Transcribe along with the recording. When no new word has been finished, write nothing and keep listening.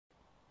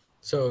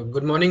So,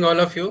 good morning, all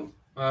of you.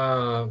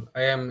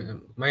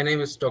 My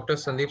name is Dr.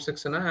 Sandeep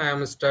Saxena. I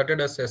am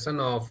started a session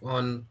of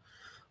on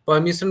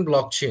permission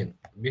blockchain.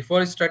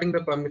 Before starting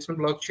the permission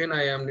blockchain,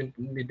 I am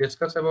we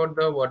discuss about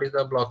the what is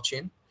the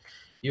blockchain.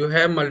 You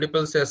have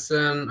multiple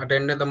session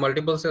attended the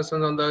multiple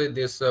sessions on the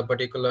this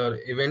particular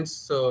events,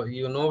 so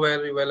you know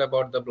very well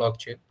about the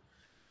blockchain.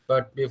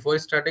 But before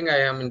starting, I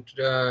am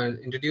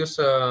introduce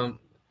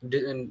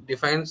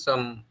define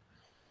some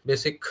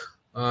basic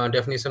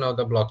definition of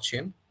the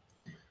blockchain.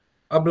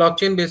 A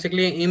blockchain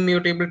basically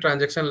immutable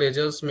transaction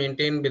ledgers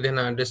maintained within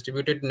a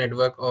distributed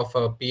network of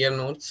peer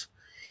nodes.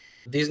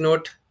 These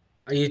nodes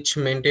each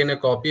maintain a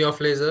copy of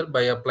ledger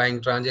by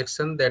applying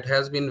transaction that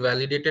has been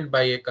validated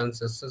by a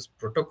consensus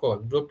protocol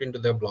grouped into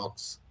the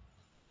blocks.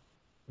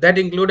 That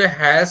include a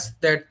hash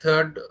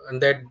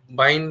that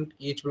bind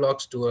each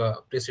blocks to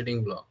a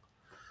preceding block.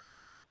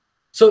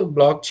 So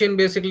blockchain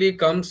basically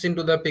comes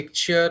into the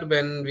picture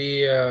when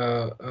we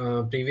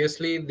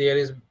previously there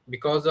is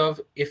because of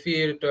if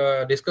we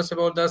discuss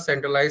about the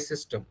centralized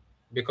system,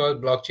 because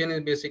blockchain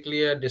is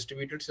basically a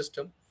distributed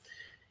system.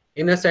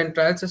 In a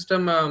centralized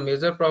system, a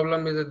major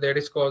problem is that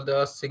is called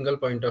the single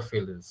point of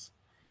failures.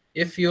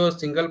 If your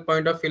single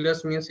point of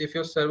failures means if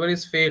your server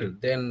is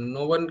failed, then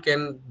no one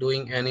can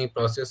doing any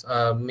process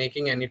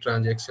making any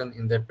transaction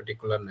in that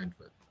particular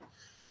network.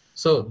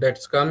 So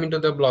that's come into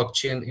the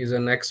blockchain is the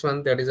next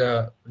one, that is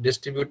a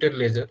distributed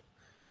ledger.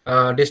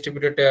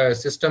 Distributed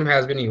system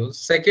has been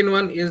used. Second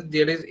one is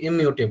there is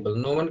immutable.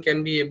 No one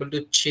can be able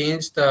to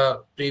change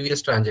the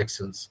previous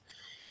transactions.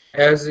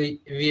 As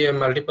we have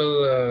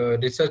multiple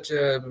research,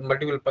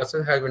 multiple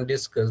persons have been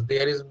discussed.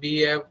 There is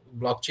be a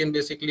blockchain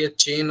basically a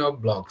chain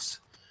of blocks.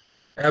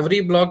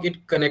 Every block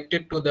it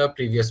connected to the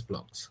previous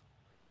blocks.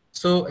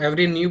 So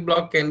every new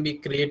block can be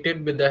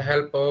created with the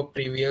help of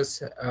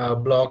previous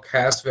block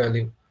hash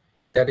value.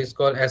 That is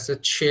called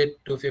SHA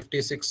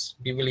 256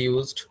 we will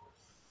used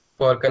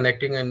for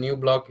connecting a new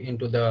block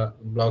into the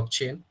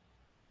blockchain.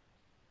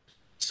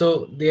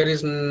 So there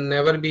is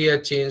never be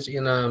a change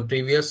in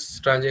previous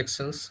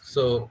transactions.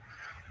 So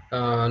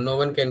no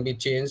one can be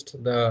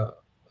changed the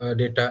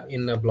data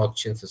in a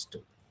blockchain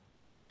system.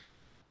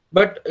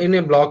 But in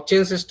a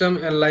blockchain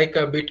system like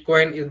a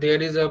Bitcoin,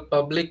 there is a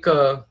public,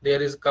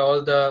 there is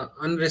called the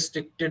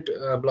unrestricted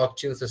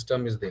blockchain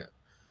system is there.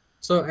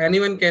 So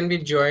anyone can be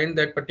joined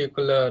that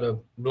particular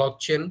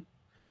blockchain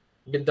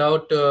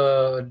without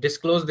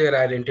disclose their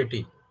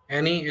identity.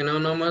 Any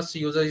anonymous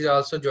user is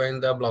also join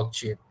the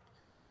blockchain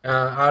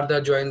or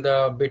the join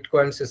the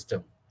Bitcoin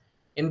system.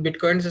 In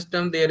Bitcoin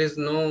system, there is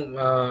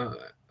no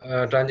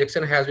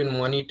transaction has been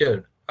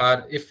monitored,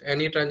 or if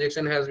any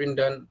transaction has been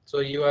done, so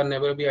you are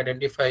never be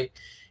identify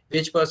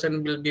which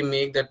person will be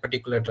make that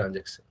particular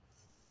transaction.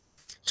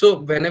 So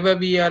whenever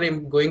we are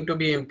going to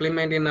be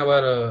implement in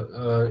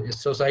our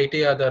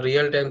society or the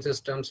real-time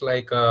systems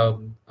like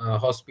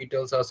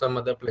hospitals or some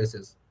other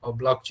places of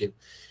blockchain,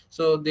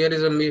 so there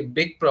is a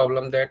big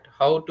problem that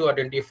how to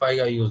identify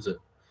a user.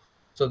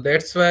 So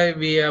that's why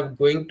we are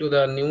going to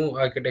the new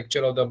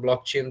architecture of the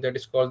blockchain that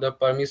is called the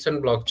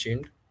permission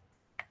blockchain.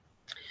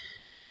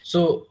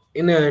 So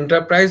in an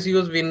enterprise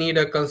use, we need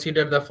to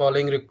consider the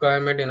following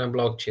requirement in a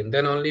blockchain.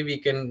 Then only we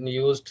can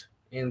use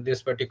in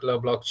this particular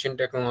blockchain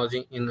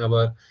technology in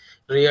our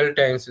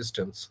real-time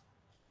systems.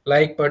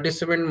 Like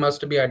participant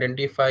must be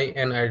identified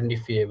and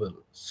identifiable.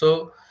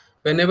 So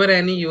whenever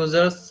any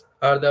users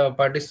or the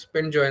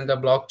participant join the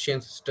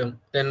blockchain system,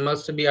 then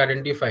must be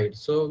identified.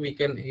 So we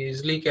can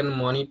easily can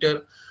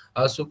monitor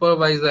or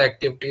supervise the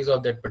activities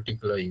of that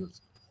particular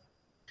user.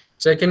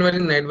 Second one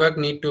is network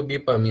need to be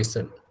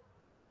permission.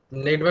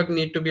 Network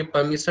need to be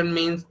permission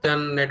means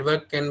then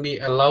network can be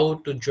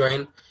allowed to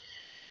join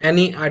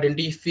any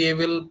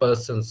identifiable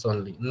persons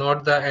only,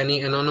 not the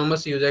any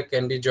anonymous user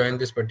can be join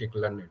this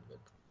particular network.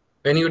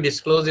 When you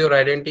disclose your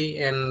identity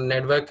and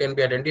network can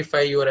be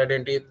identify your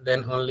identity,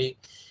 then only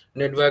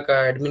network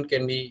admin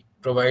can be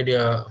provide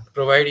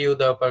you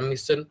the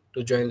permission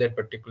to join that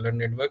particular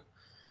network.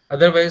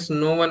 Otherwise,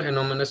 no one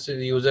anonymous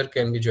user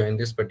can be join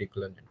this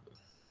particular network.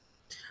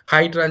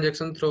 High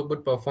transaction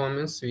throughput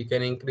performance, we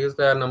can increase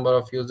the number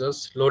of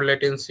users, low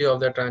latency of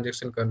the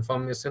transaction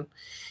confirmation.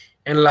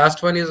 And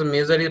last one is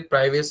measure is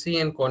privacy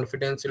and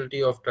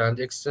confidentiality of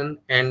transaction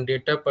and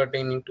data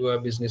pertaining to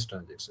a business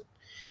transaction.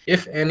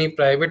 If any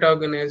private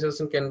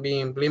organization can be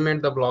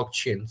implement the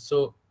blockchain,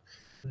 so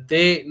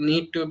they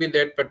need to be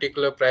that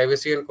particular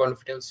privacy and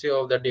confidentiality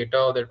of the data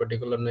of that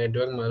particular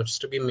network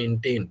must be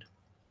maintained.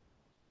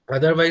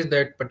 Otherwise,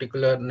 that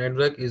particular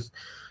network is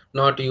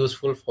not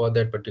useful for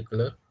that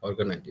particular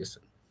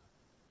organization.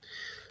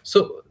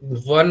 So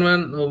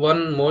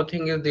one more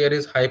thing is there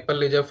is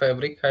Hyperledger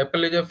Fabric.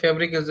 Hyperledger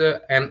Fabric is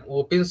an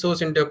open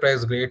source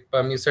enterprise grade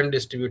permission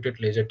distributed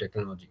ledger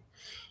technology.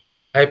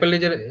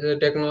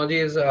 Hyperledger technology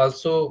is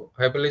also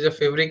Hyperledger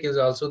Fabric is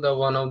also the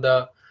one of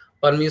the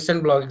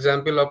permission block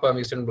example of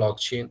permission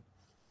blockchain.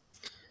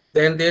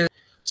 Then there,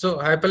 so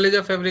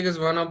Hyperledger Fabric is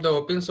one of the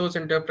open source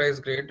enterprise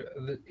grade.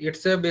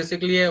 It's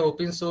basically a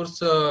open source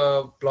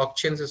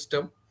blockchain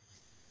system.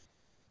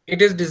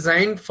 It is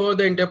designed for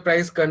the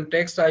enterprise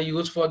context, are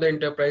used for the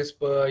enterprise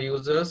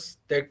users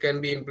that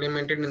can be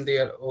implemented in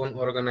their own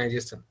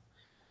organization.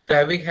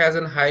 Fabric has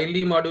a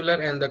highly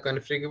modular and the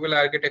configurable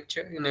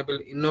architecture, enable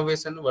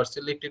innovation,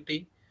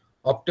 versatility,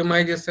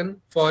 optimization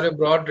for a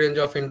broad range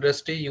of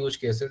industry use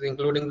cases,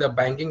 including the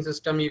banking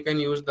system. You can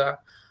use the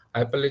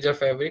Hyperledger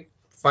Fabric,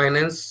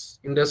 finance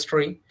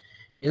industry,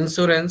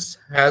 insurance,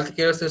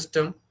 healthcare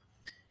system,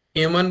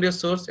 human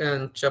resource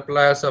and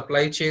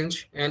supply chain,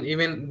 and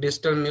even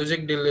digital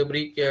music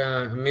delivery,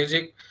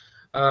 music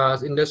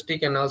industry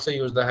can also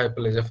use the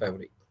Hyperledger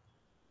Fabric.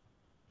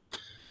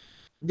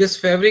 This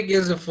fabric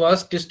is the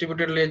first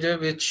distributed ledger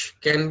which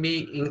can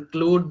be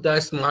include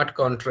the smart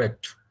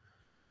contract.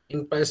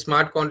 In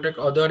smart contract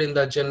other in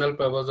the general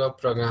purpose of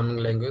programming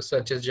language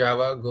such as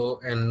Java,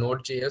 Go, and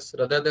Node.js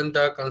rather than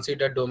the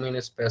considered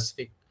domain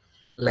specific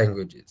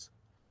languages.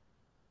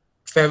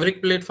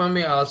 Fabric platform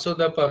is also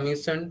the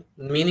permission,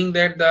 meaning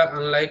that the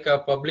unlike a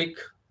public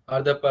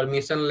or the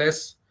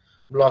permissionless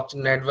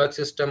blockchain network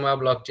system or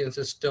blockchain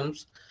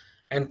systems,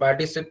 and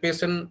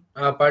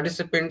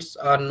participants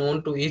are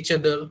known to each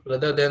other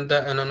rather than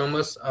the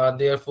anonymous,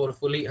 therefore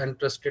fully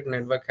untrusted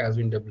network has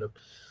been developed.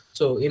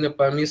 So in a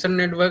permission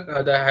network,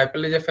 the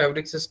Hyperledger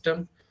Fabric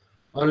system,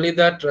 only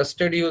the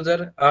trusted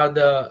user are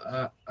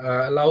the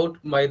allowed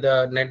by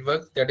the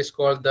network, that is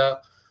called the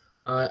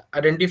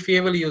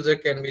identifiable user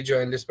can be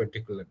joined this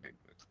particular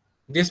network.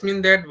 This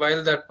means that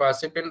while the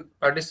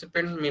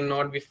participant may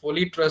not be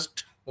fully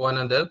trust one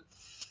another,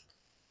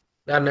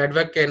 the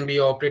network can be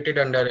operated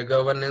under a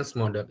governance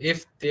model.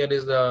 If there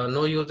is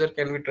no user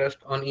can be trust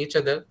on each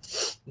other,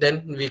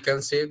 then we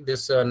can say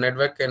this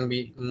network can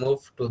be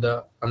moved to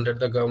the under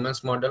the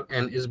governance model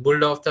and is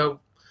built off the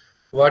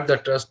what the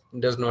trust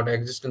does not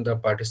exist in the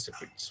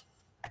participants.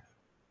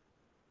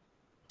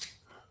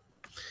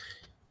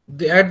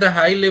 At the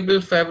high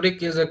level,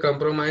 Fabric is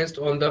compromised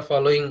on the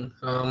following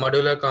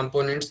modular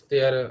components.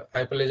 Their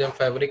Hyperledger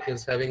Fabric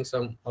is having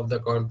some of the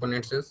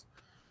components.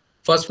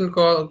 First one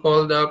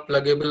called the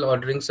pluggable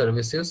ordering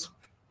services.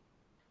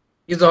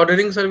 Is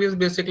ordering service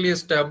basically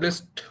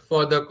established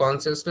for the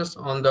consensus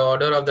on the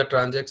order of the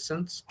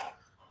transactions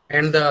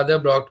and the other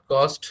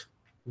broadcast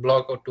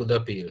block to the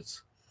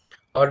peers.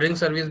 Ordering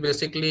service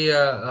basically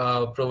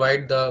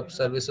provide the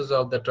services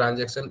of the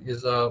transaction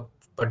is a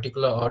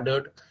particular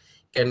ordered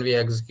can be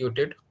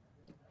executed,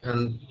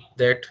 and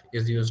that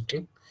is used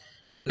in.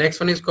 Next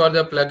one is called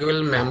the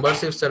pluggable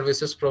membership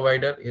services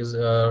provider is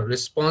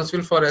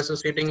responsible for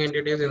associating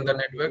entities in the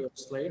network. Your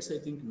slides, I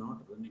think,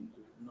 not running.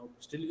 Now,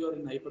 still you are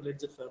in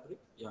Hyperledger Fabric.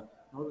 Yeah,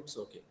 now it's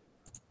okay.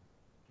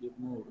 You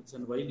moved,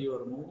 and while you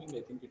are moving,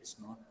 I think it's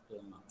not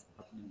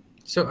happening.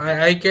 So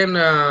I can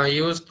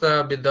use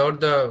the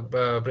without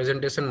the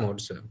presentation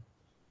mode, sir.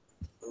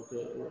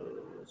 Okay.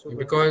 So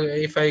Because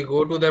if I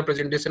go to the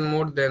presentation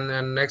mode, then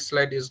the next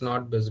slide is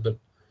not visible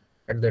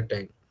at that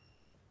time.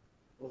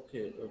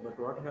 okay, but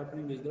what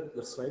happening is that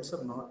the slides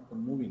are not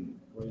moving.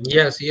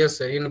 Yes,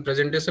 sir. In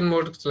presentation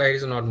mode, slide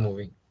is not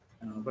moving.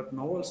 But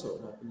now also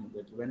happening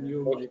that when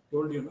you I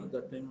told you know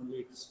that time only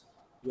it's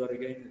you are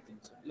again I think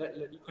so. Let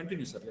you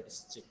continue, sir. Let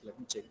us check. Let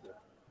me check that.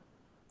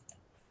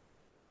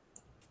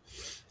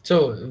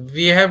 So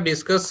we have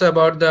discussed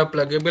about the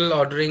pluggable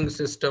ordering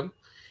system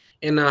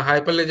in a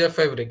Hyperledger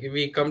Fabric.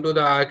 We come to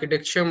the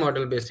architecture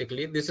model.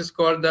 Basically, this is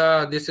called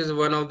the this is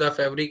one of the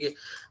Fabric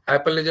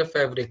Hyperledger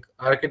Fabric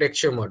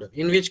architecture model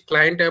in which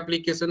client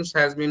applications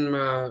has been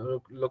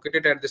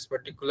located at this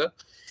particular,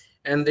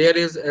 and there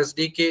is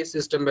SDK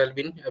system will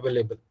be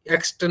available.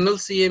 External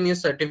CME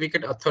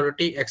certificate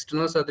authority,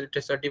 external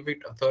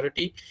certificate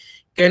authority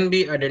can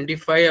be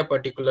identify a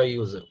particular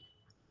user.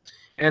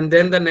 And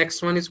then the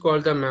next one is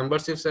called the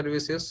membership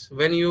services.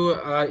 When you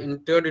are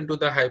entered into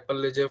the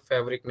Hyperledger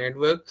Fabric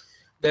network,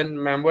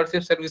 then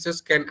membership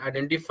services can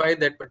identify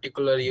that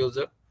particular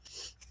user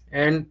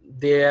and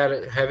they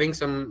are having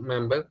some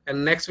member.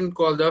 And next one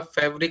called the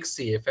Fabric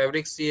CA.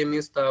 Fabric CA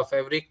means the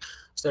Fabric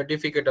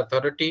Certificate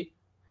Authority,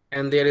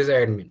 and there is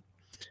admin.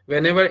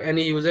 Whenever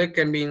any user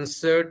can be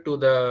insert to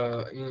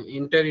the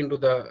enter into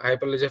the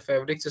Hyperledger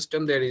Fabric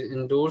system, there is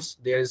indoors,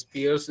 there is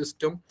peer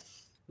system.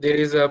 There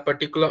is a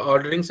particular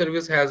ordering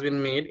service has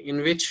been made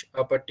in which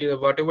a particular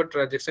whatever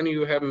transaction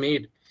you have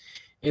made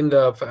in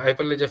the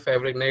Hyperledger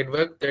Fabric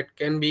network, that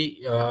can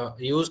be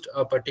used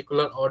a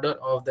particular order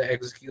of the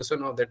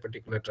execution of that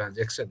particular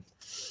transaction.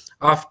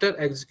 After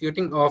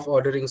executing of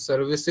ordering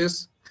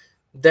services,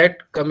 that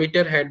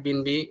committer had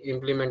been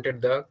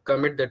implemented the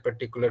commit that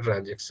particular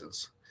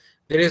transactions.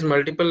 There is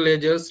multiple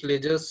ledgers.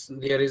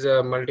 There is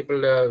a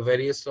multiple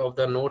various of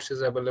the nodes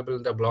is available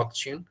in the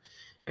blockchain,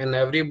 and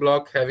every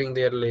block having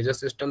their ledger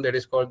system that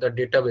is called the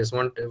database.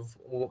 One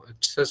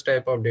such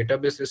type of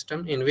database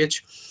system in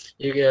which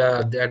you,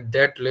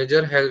 that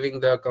ledger having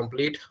the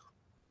complete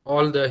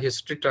all the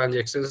history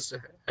transactions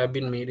have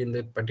been made in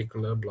that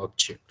particular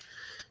blockchain.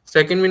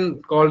 Second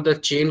one called the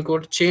chain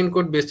code. Chain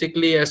code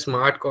basically a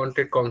smart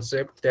contract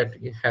concept that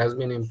has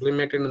been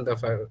implemented in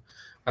the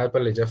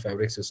Hyperledger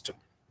Fabric system.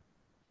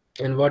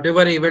 And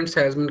whatever events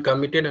has been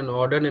committed and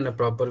ordered in a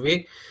proper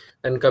way,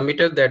 then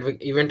committed that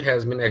event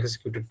has been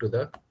executed to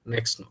the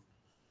next node.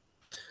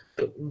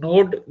 So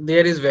node,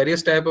 there is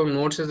various type of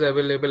nodes is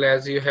available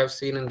as you have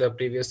seen in the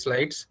previous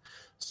slides.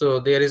 So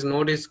there is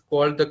node is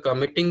called the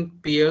committing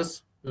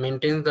peers,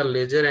 maintains the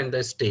ledger and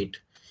the state.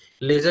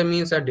 Ledger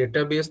means a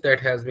database that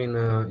has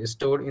been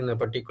stored in a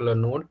particular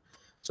node.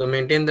 So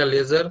maintain the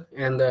ledger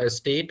and the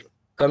state.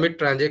 Commit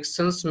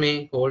transactions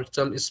may hold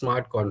some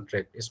smart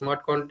contract.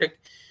 Smart contract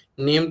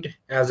named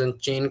as a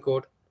chain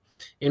code.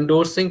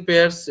 Endorsing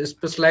pairs,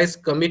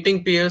 specialized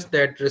committing pairs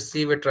that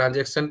receive a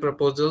transaction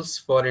proposals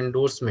for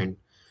endorsement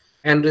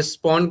and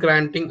respond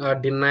granting or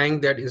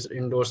denying that is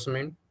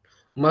endorsement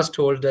must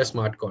hold the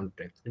smart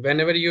contract.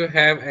 Whenever you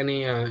have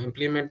any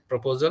implement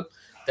proposal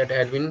that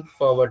had been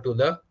forward to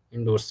the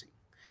endorsing.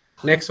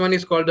 Next one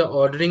is called the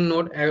ordering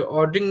node.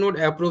 Ordering node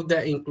approve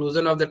the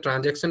inclusion of the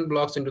transaction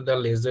blocks into the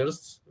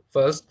ledgers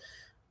first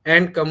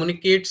and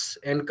communicates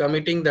and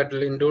committing that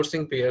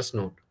endorsing pairs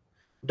node.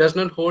 Does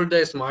not hold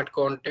the smart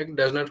contract,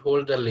 does not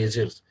hold the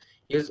ledgers.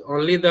 Is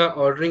only the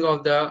ordering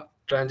of the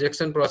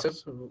transaction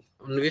process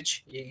on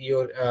which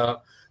your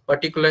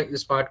particular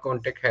smart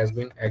contract has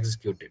been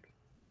executed.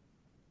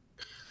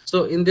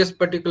 So in this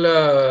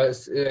particular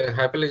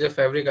Hyperledger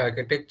Fabric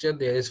architecture,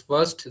 there is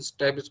first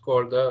step is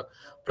called the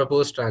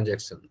proposed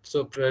transaction.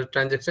 So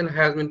transaction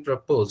has been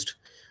proposed.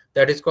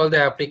 That is called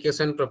the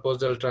application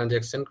proposal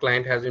transaction.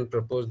 Client has been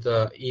proposed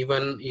the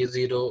E1,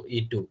 E0,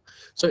 E2.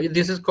 So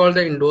this is called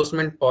the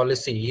endorsement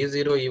policy.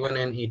 E0,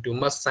 E1, and E2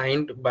 must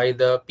signed by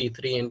the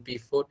P3 and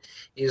P4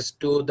 is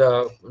to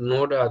the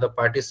node or the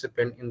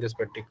participant in this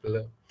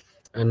particular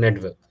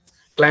network.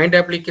 Client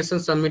application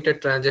submit a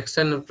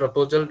transaction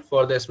proposal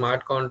for the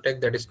smart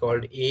contract that is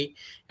called A,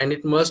 and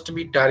it must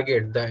be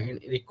target the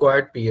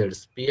required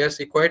peers.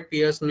 Required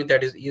peers mean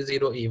that is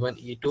E0,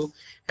 E1, E2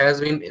 has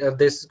been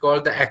this is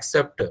called the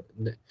acceptor.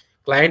 The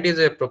client is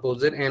a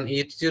proposer and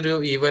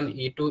E0,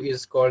 E1, E2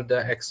 is called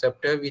the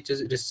acceptor, which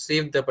is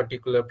received the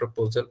particular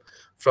proposal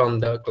from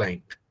the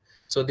client.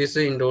 So this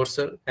is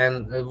endorser,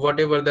 and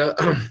whatever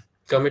the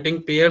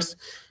committing peers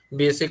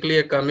basically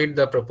a commit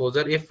the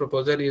proposer. If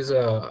proposer is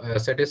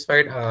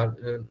satisfied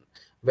or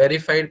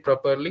verified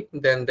properly,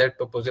 then that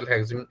proposal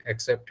has been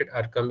accepted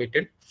or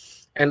committed.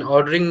 An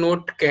ordering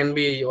node can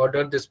be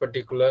ordered this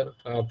particular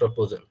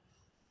proposal.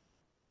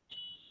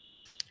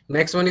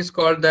 Next one is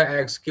called the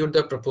execute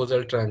the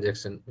proposal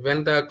transaction.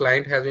 When the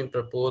client has been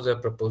proposed a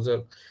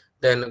proposal,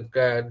 then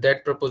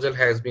that proposal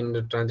has been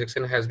the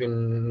transaction has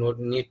been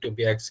need to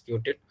be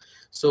executed.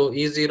 So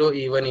E0,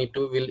 E1,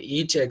 E2 will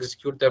each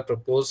execute the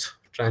proposed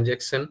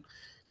transaction.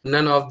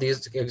 None of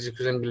these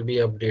execution will be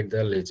updated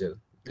the ledger.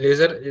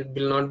 Ledger it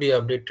will not be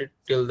updated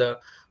till the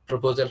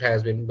proposal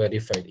has been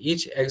verified.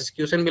 Each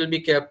execution will be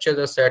capture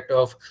the set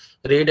of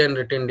read and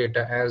written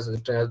data as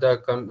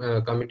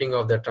the committing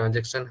of the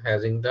transaction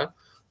having the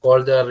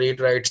called the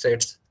read write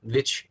sets,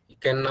 which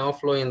can now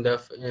flow in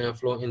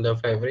the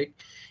fabric,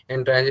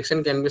 and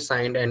transaction can be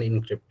signed and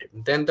encrypted.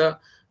 Then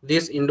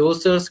these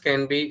endorsers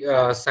can be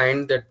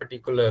signed that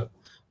particular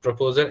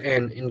proposal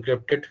and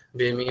encrypted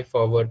way me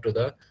forward to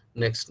the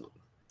next node.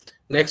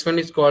 Next one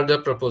is called the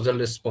proposal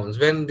response.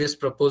 When this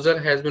proposal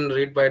has been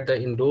read by the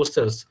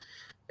endorsers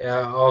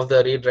of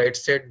the read write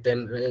set,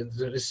 then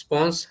the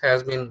response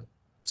has been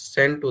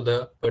sent to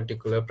the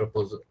particular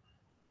proposal.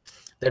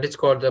 That is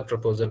called the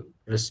proposal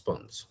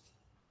response.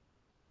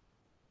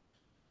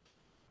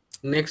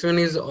 Next one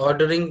is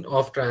ordering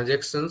of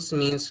transactions,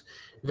 means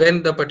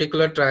when the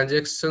particular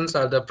transactions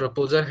or the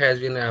proposal has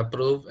been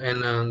approved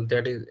and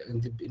that is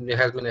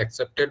has been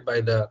accepted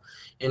by the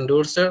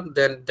endorser,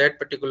 then that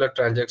particular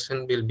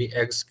transaction will be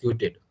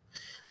executed.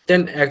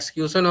 Then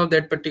execution of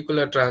that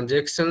particular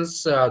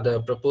transactions,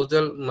 the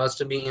proposal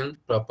must be in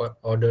proper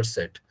order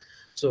set.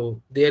 So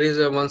there is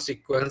a one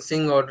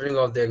sequencing ordering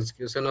of the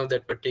execution of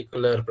that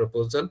particular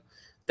proposal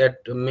that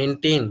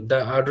maintain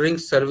the ordering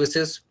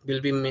services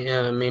will be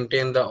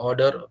maintain the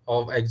order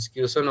of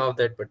execution of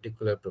that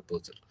particular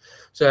proposal.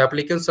 So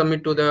applicants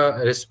submit to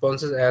the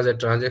responses as a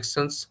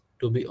transactions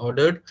to be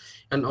ordered,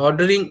 and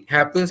ordering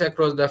happens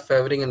across the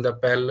fabric in the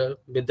parallel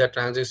with the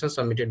transaction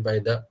submitted by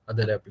the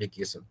other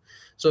application.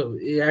 So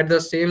at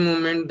the same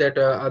moment that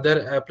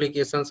other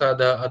applications or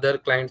the other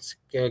clients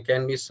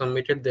can be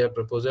submitted their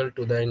proposal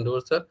to the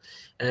endorser,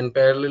 and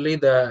parallelly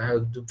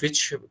the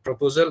which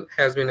proposal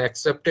has been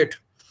accepted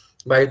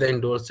by the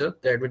endorser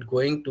that will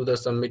going to the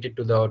submitted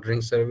to the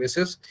ordering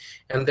services,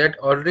 and that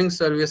ordering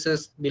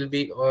services will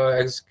be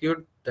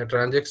execute the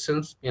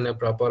transactions in a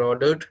proper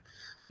order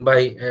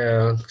by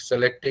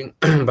selecting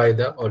by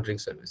the ordering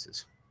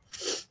services.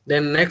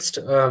 Then next,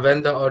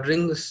 when the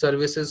ordering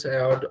services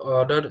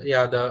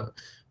the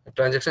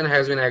transaction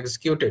has been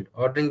executed,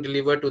 ordering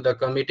delivered to the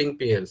committing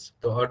pairs.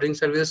 The ordering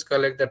service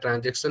collect the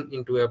transaction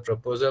into a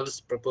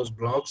proposed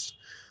blocks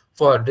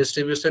for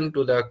distribution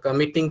to the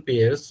committing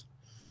pairs.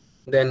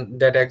 Then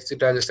that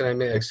transaction has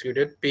been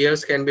executed.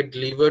 Pairs can be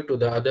delivered to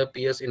the other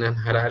pairs in a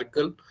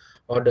hierarchical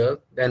order.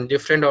 Then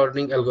different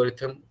ordering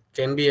algorithm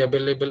can be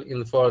available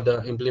in for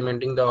the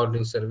implementing the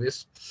ordering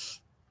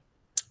service.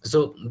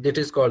 So that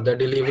is called the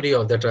delivery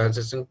of the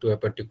transaction to a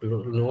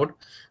particular node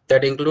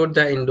that include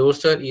the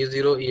endorser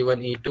E0,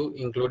 E1, E2,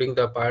 including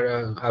the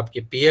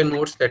आपके peer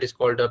nodes, that is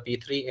called the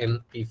P3 and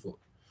P4.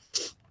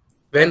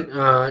 When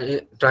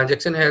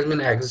transaction has been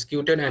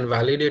executed and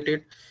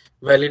validate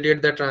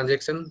the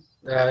transaction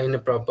in a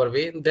proper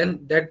way,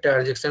 then that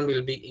transaction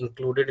will be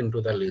included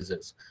into the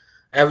ledgers.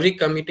 Every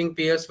committing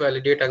peers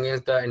validate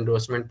against the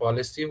endorsement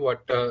policy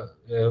what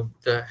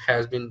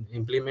has been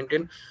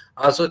implemented.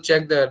 Also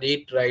check the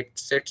read write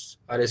sets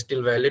are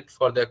still valid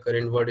for the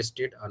current word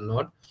state or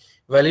not.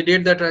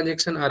 Validate the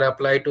transaction are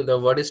applied to the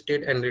word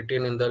state and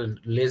retain in the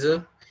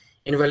ledger.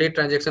 Invalid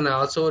transaction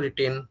also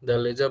retain the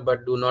ledger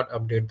but do not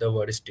update the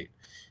word state.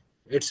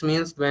 It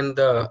means when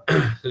the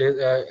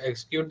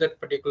execute that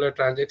particular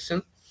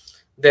transaction,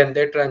 then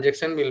that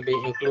transaction will be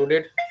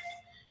included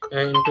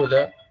into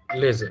the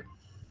ledger.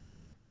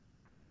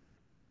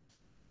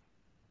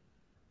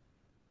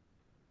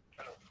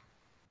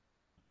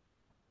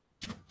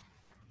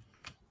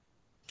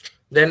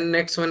 Then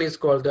next one is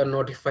called the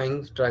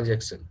notifying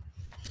transaction.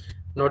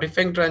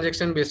 Notifying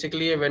transaction,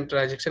 basically when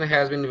transaction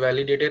has been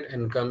validated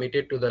and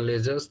committed to the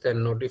ledgers,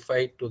 then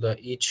notified to the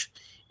each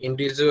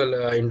individual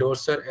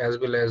endorser as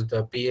well as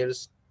the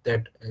peers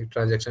that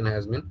transaction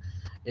has been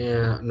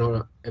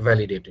no,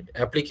 validated.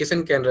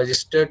 Application can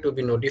register to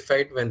be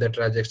notified when the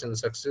transaction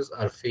success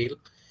or fail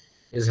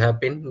is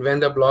happen. When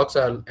the blocks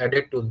are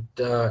added to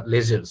the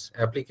ledgers,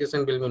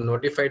 application will be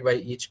notified by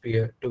each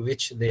peer to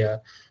which they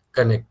are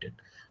connected.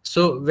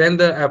 So when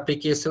the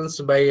applications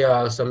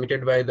by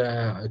submitted by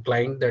the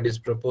client, that is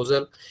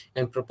proposal,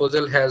 and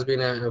proposal has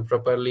been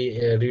properly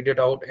read it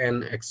out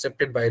and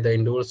accepted by the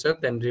endorser,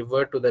 then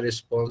revert to the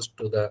response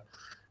to the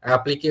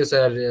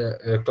application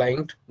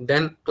client,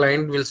 then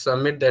client will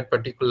submit that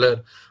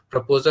particular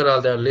proposal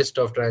or the list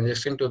of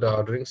transaction to the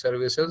ordering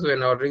services.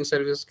 When ordering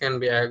service can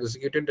be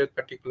executed that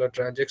particular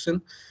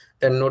transaction,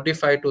 then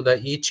notify to the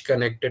each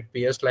connected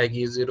peers like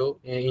E0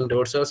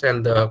 endorsers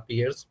and the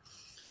peers,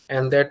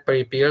 and that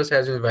peers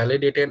has been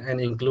validated and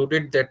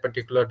included that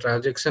particular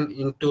transaction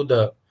into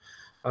the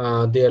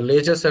their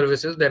ledger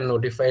services, then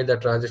notify the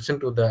transaction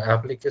to the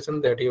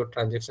application that your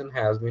transaction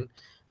has been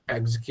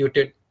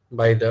executed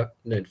by the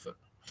network.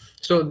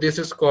 So this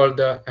is called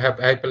the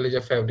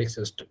Hyperledger Fabric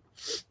system.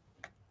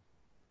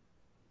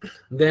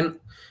 Then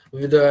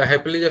with the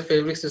Hyperledger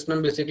Fabric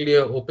system, basically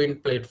a open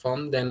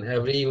platform, then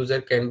every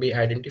user can be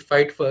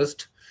identified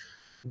first.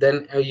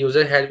 Then a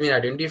user has been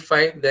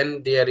identified,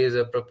 then there is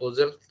a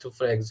proposal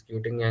for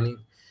executing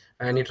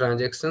any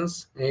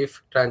transactions.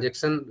 If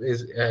transaction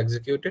is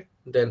executed,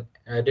 then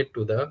add it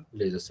to the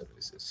ledger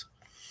services.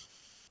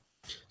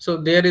 So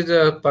there is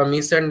a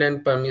permission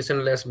and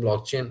permissionless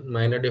blockchain.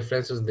 Minor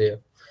differences there.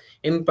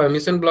 In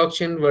permission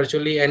blockchain,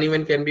 virtually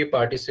anyone can be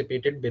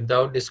participated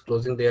without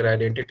disclosing their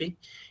identity,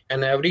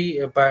 and every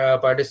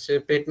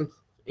participant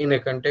in a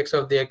context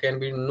of there can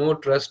be no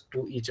trust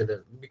to each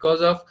other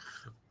because of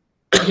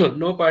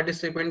no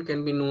participant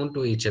can be known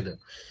to each other.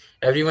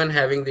 Everyone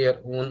having their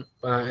own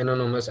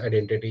anonymous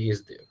identity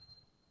is there.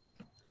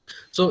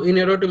 So in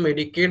order to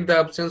mitigate the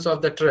absence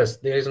of the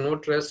trust, there is no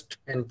trust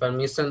and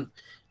permission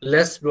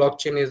less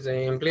blockchain is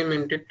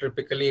implemented,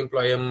 typically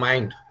employ a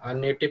mined a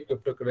native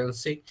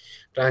cryptocurrency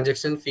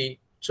transaction fee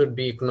should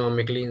be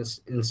economically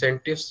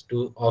incentives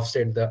to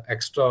offset the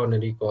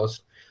extraordinary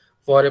cost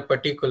for a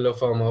particular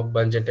form of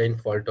Byzantine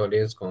fault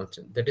tolerance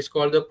constant. That is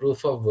called the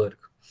proof of work.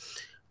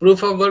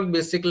 Proof of work,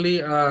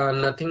 basically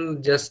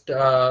nothing, just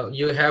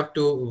you have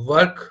to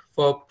work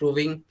for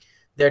proving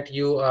that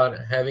you are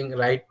having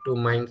right to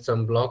mine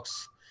some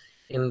blocks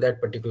in that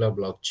particular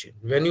blockchain.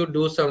 When you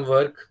do some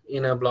work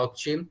in a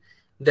blockchain,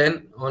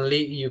 then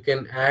only you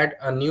can add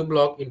a new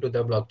block into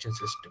the blockchain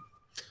system.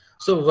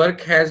 So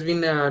work has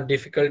been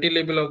difficulty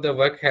level of the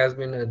work has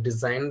been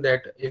designed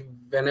that if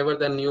whenever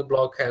the new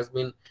block has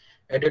been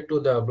added to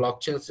the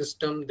blockchain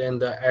system, then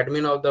the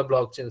admin of the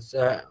blockchain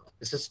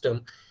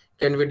system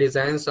can be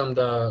designed some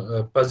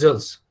the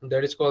puzzles,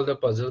 that is called the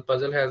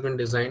puzzle has been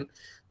designed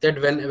that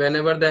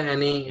whenever the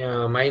any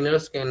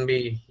miners can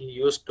be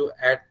used to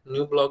add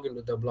new block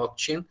into the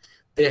blockchain,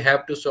 they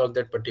have to solve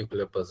that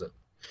particular puzzle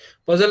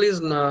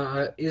is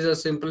a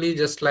simply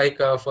just like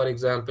for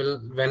example,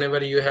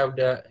 whenever you have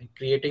the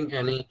creating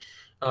any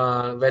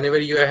whenever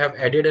you have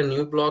added a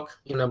new block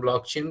in a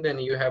blockchain, then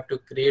you have to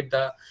create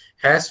the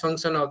hash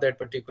function of that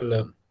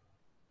particular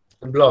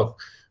block,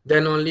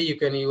 then only you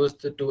can use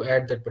to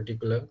add that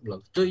particular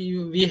block. So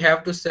we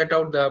have to set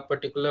out the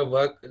particular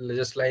work,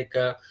 just like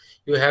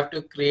you have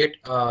to create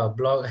a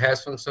block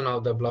hash function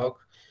of the block,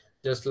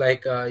 just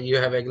like you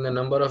have again the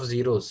number of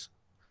zeros.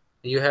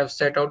 You have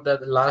set out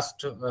that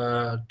last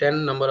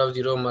 10 number of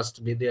zero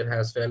must be their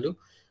hash value,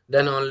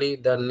 then only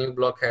the new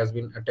block has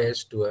been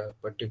attached to a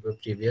particular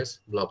previous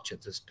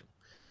blockchain system.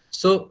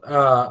 So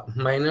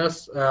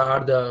miners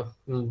are the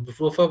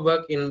proof of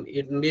work in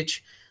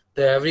which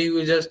the every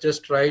users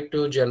just try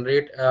to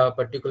generate a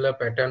particular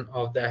pattern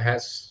of the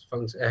hash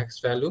function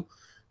hash value,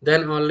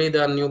 then only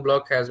the new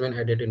block has been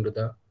added into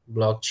the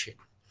blockchain.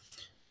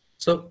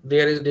 So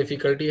there is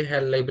difficulty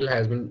label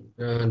has been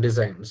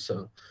designed.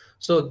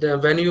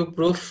 When you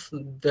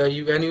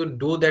when you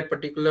do that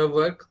particular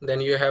work,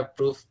 then you have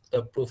proof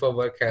the proof of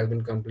work has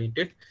been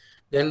completed.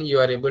 Then you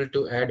are able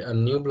to add a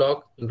new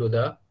block into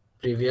the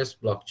previous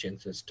blockchain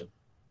system.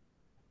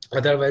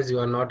 Otherwise, you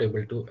are not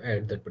able to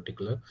add that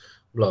particular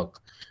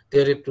block.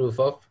 There is proof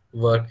of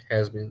work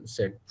has been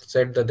said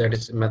that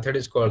is method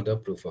is called the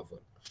proof of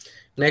work.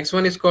 Next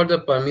one is called the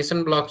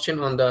permission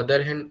blockchain. On the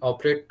other hand,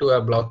 operate to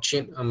a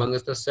blockchain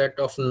amongst the set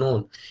of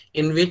known,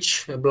 in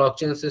which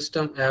blockchain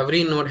system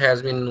every node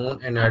has been known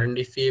and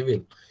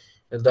identifiable.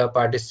 The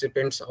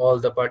participants, all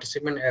the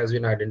participant has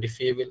been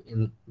identifiable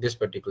in this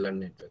particular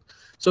network.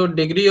 So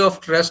degree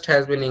of trust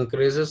has been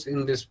increases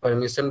in this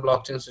permission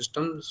blockchain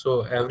system.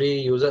 So every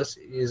user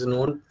is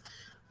known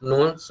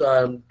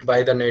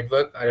by the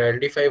network,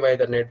 identified by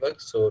the network.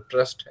 So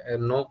trust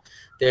and no,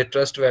 their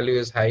trust value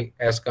is high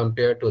as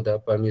compared to the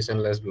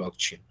permissionless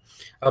blockchain.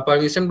 A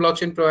permission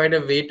blockchain provide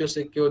a way to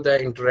secure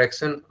the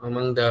interaction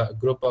among the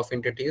group of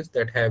entities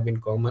that have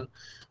been common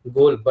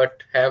goal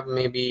but have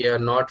maybe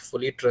not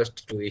fully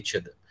trust to each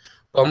other.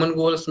 Common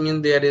goals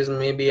mean there is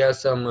maybe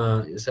some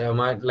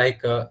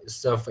like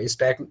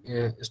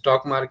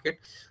stock market.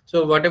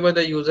 So whatever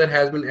the user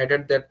has been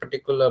added that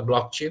particular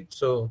blockchain,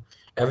 so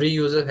every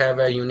user have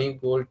a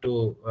unique goal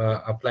to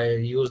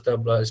use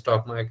the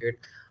stock market.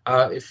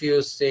 If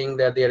you're saying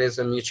that there is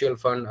a mutual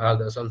fund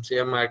or some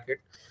share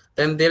market,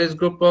 then there is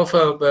group of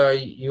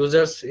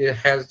users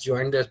has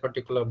joined this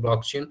particular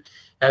blockchain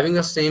having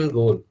a same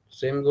goal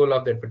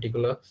of that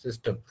particular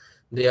system.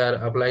 They are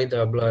apply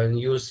the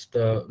use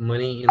the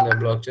money in the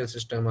blockchain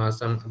system or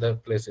some other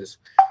places.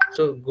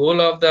 So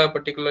goal of the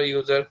particular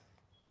user,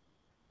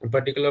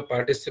 particular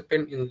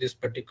participant in this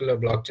particular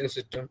blockchain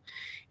system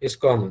is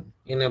common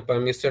in a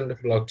permissioned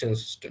blockchain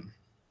system.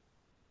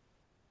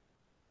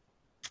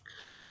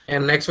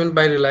 And next one,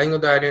 by relying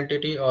on the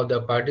identity of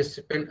the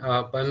participant,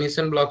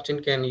 permission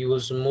blockchain can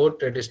use more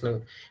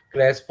traditional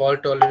crash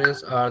fault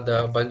tolerance or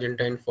the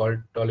Byzantine fault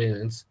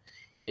tolerance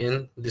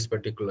in this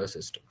particular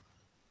system.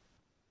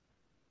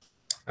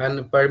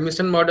 And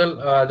permission model,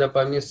 the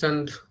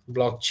permission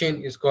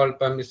blockchain is called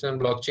permission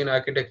blockchain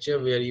architecture,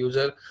 where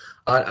users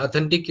are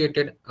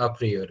authenticated a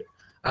priori.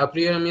 A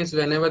priori means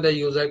whenever the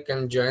user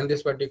can join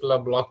this particular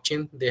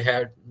blockchain,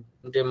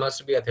 they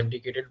must be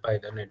authenticated by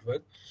the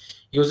network.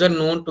 User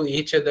known to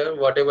each other,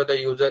 whatever the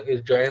user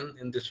is joined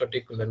in this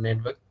particular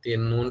network, they are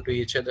known to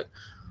each other.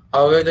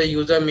 However, the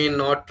user may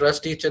not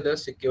trust each other.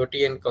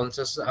 Security and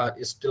consensus are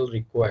still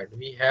required.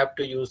 We have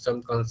to use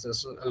some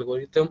consensus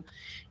algorithm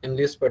in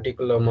this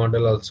particular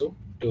model also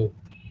to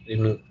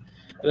remove.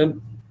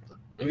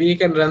 We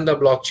can run the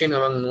blockchain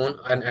among known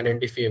and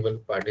identifiable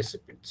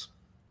participants.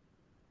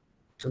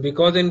 So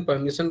because in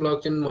permission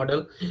blockchain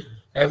model,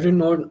 every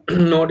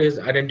node is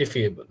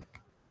identifiable.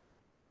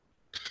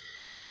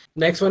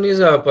 Next one is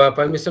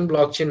permission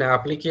blockchain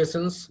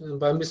applications.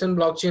 Permission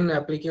blockchain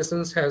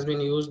applications has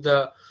been used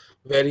the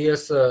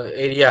various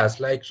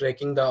areas like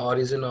tracking the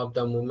origin of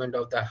the movement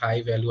of the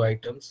high value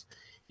items.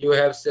 You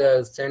have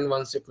send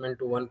one shipment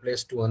to one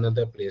place to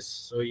another place,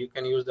 so you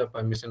can use the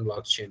permission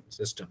blockchain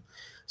system,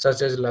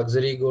 such as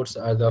luxury goods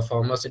or the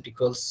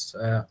pharmaceuticals.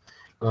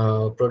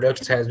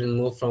 Products has been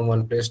moved from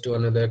one place to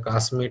another,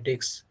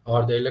 cosmetics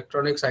or the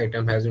electronics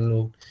item has been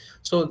moved.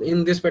 So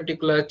in this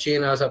particular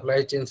chain or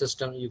supply chain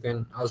system, you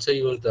can also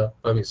use the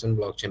permission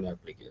blockchain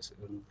application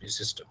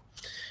system.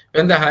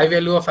 When the high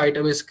value of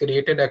item is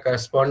created, a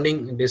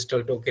corresponding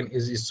digital token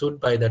is issued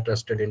by the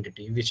trusted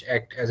entity, which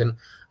act as an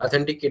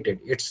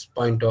authenticated its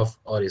point of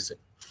origin.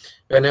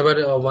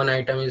 Whenever one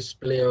item is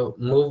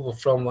move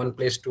from one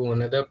place to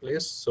another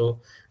place, so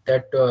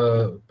that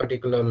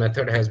particular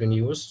method has been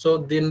used. So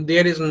then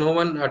there is no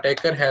one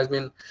attacker has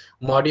been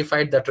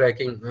modified the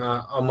tracking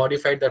or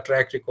modified the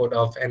track record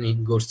of any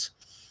goods.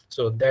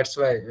 So that's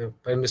why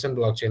permission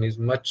blockchain is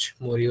much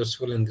more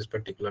useful in this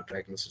particular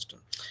tracking system.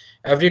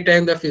 Every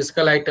time the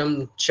physical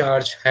item,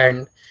 charge,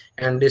 hand,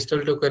 and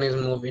digital token is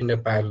moved in a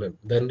parallel,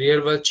 the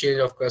real world change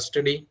of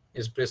custody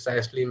is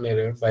precisely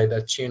mirrored by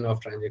the chain of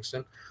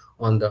transaction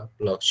on the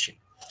blockchain.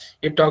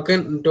 A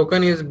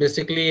token is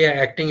basically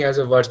acting as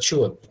a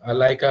virtual,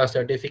 like a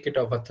certificate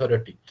of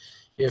authority.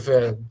 If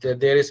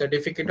there is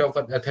certificate of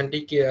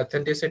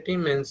authenticity,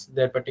 means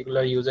that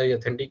particular user is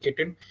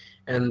authenticated,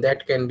 and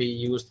that can be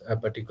used a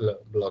particular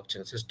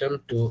blockchain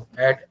system to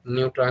add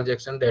new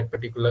transaction. That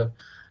particular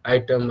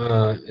item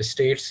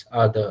states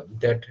are the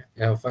that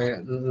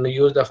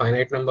use the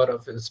finite number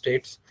of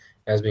states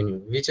has been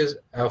used, which is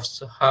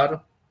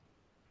harder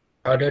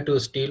to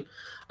steal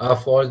or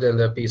forge than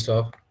the piece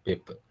of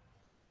paper.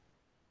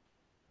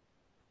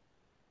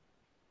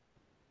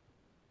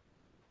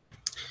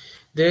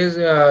 There is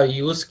a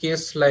use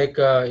case like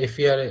if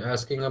you are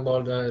asking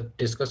about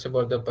discuss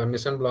about the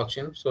permission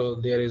blockchain. So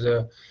there is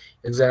a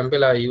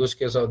example a use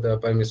case of the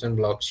permission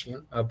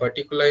blockchain, a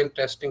particular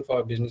interesting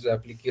for business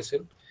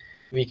application.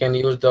 We can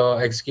use the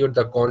execute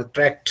the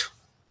contract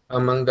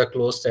among the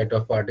closed set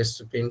of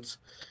participants.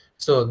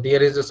 So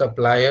there is a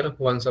supplier,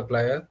 one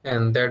supplier,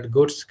 and that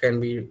goods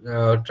can be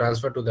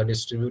transferred to the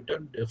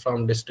distributor,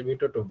 from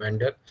distributor to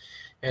vendor,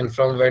 and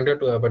from vendor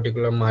to a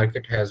particular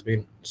market has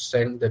been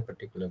sent the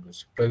particular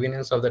goods.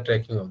 Provenance of the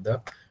tracking of the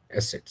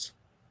assets.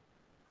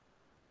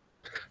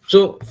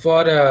 So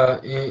for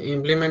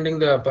implementing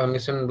the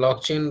permission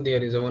blockchain,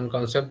 there is one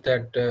concept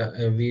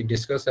that we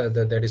discussed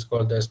that is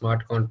called the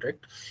smart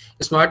contract.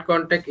 A smart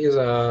contract is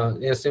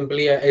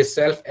simply a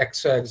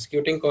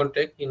self-executing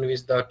contract in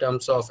which the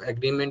terms of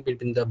agreement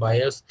between the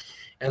buyers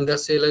and the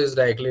seller is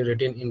directly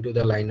written into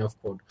the line of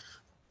code.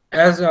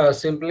 As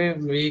simply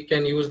we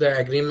can use the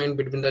agreement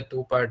between the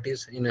two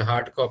parties. In a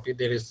hard copy,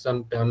 there is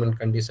some term and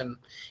condition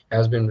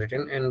has been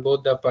written, and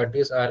both the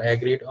parties are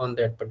agreed on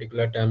that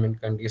particular term and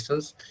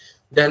conditions.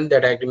 Then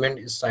that agreement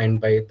is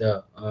signed by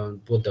the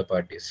both the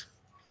parties.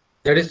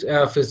 That is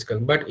physical.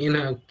 But in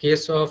a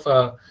case of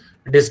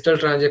digital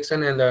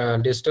transaction and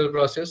the digital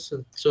process,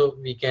 so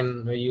we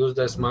can use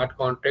the smart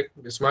contract.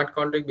 The smart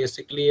contract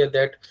basically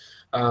that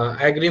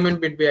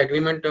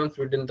agreement terms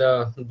within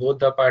the both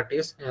the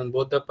parties, and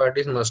both the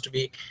parties must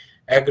be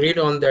agreed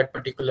on that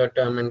particular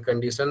term and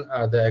condition,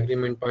 the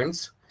agreement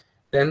points.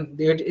 Then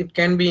it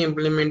can be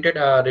implemented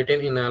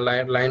written in a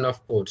line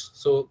of codes.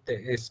 So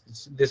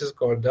this is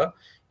called the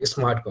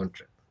smart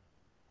contract.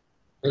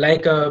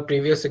 Like a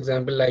previous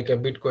example, like a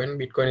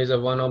Bitcoin is a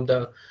one of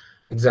the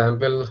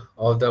example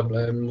of the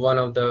one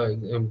of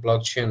the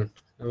blockchain,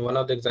 one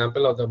of the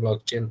example of the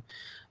blockchain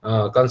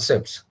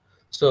concepts.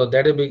 So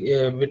that a big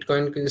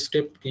Bitcoin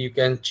strip, you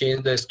can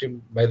change the strip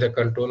by the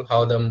control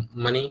how the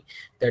money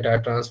that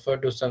are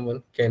transferred to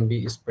someone can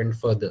be spent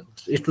further.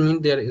 It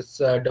means there is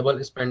a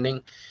double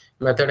spending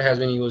method has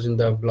been used in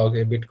the block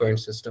Bitcoin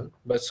system.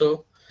 But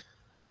so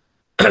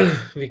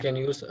we can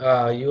use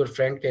your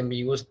friend can be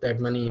used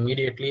that money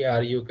immediately,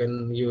 or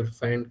your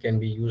friend can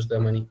be used the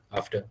money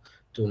after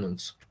 2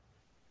 months.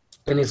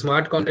 In a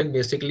smart contract,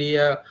 basically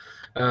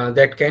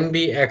that can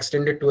be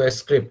extended to a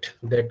script,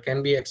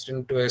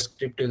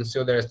 to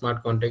ensure that a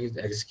smart contract is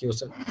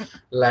execution,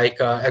 like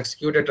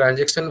execute a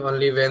transaction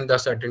only when the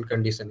certain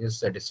condition is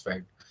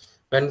satisfied.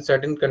 When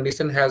certain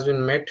condition has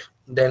been met,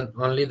 then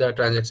only the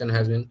transaction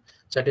has been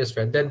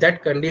satisfied.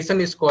 That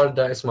condition is called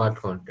the smart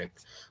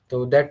contract.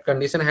 So that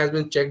condition has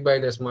been checked by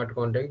the smart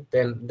contract,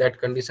 then that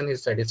condition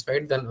is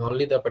satisfied, then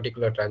only the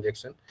particular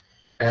transaction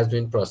has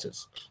been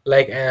processed.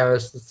 Like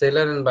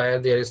seller and buyer,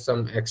 there is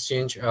some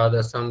exchange,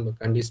 there's some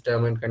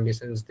term and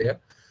conditions there.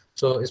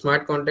 So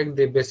smart contract,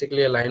 they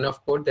basically a line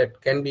of code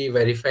that can be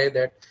verified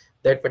that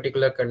that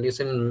particular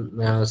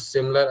condition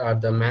similar or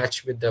the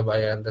match with the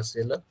buyer and the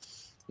seller.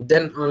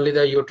 Then only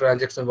the your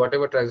transaction,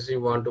 whatever transaction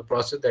you want to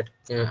process, that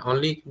can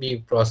only be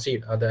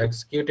proceed or the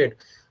executed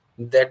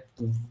that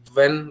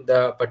when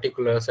the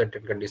particular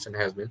certain condition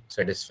has been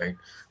satisfied.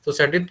 So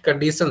certain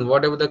condition,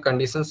 whatever the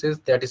conditions is,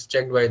 that is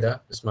checked by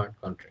the smart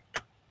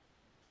contract.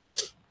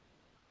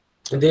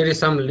 There is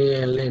some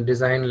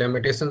design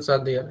limitations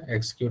are there.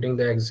 Executing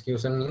the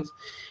execution means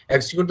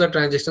execute the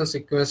transaction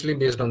sequentially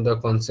based on the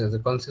consensus. The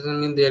consensus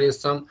means there is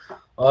some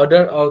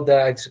order of the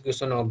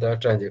execution of the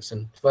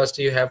transaction. First,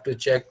 you have to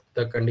check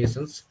the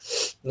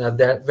conditions. Now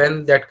that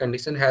when that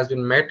condition has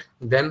been met,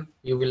 then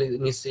you will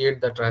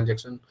initiate the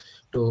transaction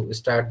to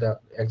start the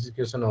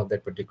execution of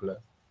that particular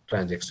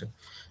transaction.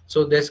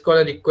 So this is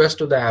called a request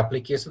to the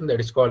application, that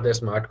is called the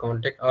smart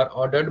contract, or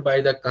ordered by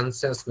the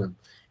consensus.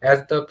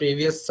 As the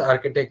previous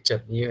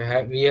architecture we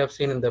have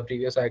seen in the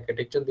previous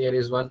architecture, there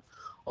is one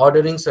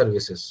ordering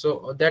services.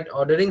 So that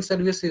ordering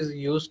service is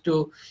used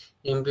to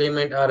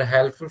implement or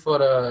helpful for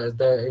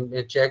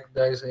the check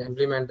the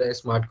implement the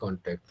smart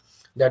contract.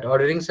 That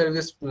ordering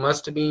service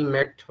must be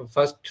met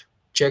first,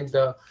 check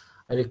the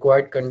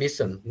required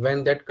condition.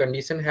 When that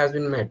condition has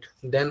been met,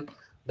 then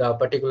the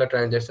particular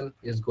transaction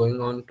is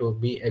going on to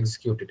be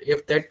executed.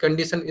 If that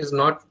condition is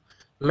not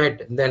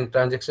met, then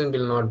transaction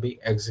will not be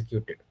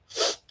executed.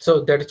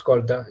 So that is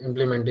called the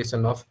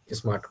implementation of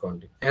smart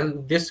contract,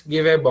 and this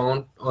give a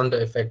bound on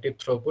the effective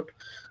throughput.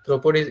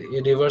 Throughput is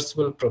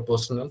irreversible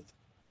proportional.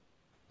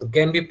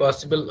 Can be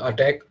possible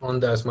attack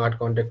on the smart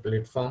contract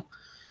platform.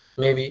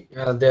 Maybe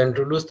they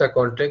introduce the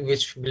contract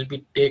which will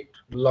be take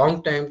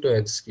long time to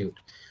execute.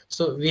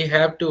 So we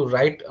have to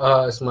write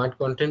smart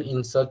contract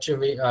in such a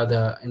way,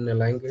 in a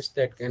language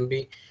that can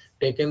be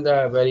taken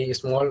the very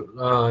small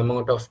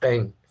amount of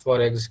time for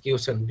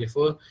execution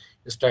before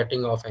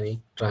starting of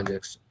any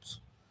transactions.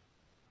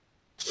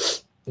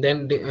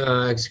 Then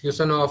the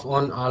execution of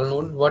on all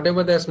node,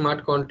 whatever the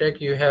smart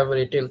contract you have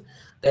written,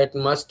 that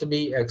must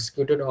be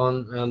executed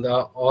on the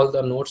all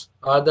the nodes,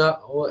 or the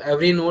or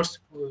every nodes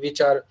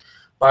which are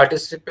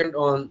participant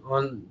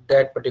on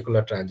that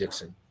particular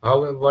transaction.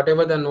 However,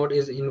 whatever the node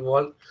is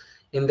involved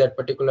in that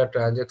particular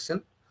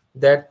transaction,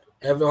 that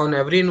on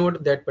every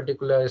node that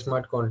particular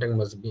smart contract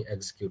must be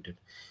executed.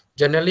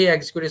 Generally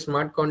execute a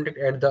smart contract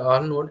at the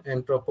all node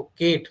and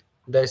propagate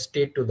the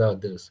state to the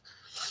others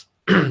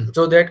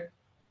so that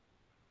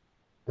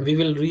we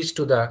will reach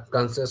to the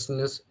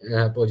consensus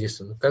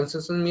position.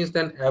 Consensus means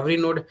then every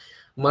node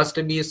must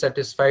be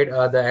satisfied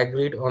or the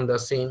agreed on the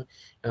same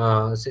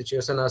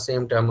situation or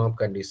same term of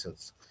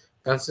conditions.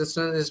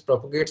 Consistency is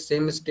propagate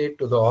same state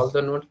to the all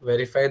the node,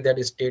 verify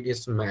that state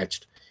is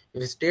matched.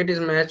 If state is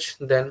matched,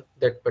 then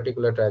that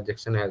particular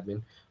transaction has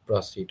been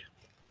proceeded.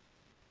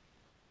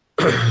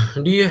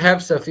 Do you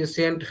have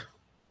sufficient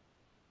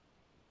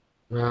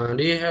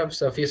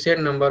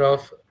number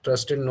of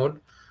trusted node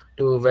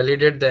to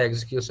validate the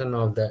execution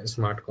of the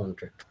smart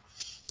contract?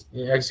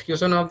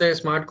 Execution of the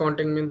smart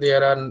contract means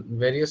there are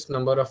various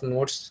number of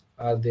nodes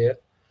are there.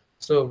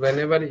 So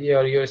whenever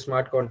your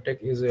smart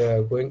contract is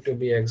going to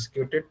be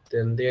executed,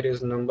 then there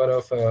is number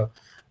of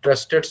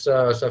trusted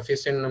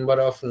sufficient number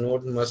of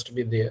node must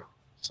be there,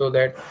 so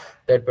that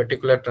that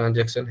particular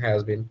transaction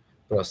has been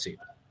proceed.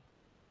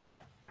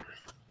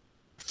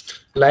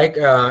 Like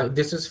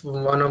this is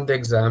one of the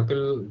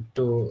example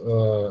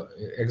to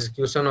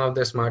execution of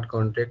the smart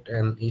contract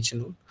and each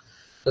node.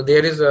 So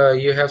there is a,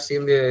 you have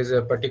seen there is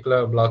a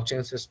particular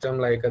blockchain system,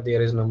 like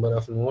there is number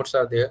of nodes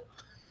are there,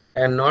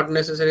 and not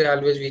necessarily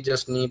always we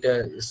just need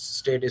a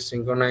state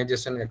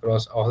synchronization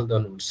across all the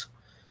nodes.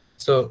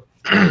 So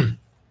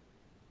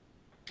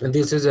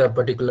this is a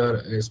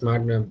particular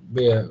smart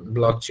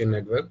blockchain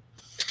network,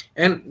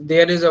 and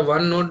there is a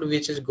one node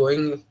which is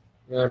going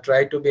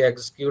try to be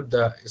execute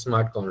the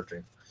smart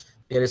contract.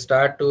 They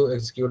start to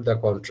execute the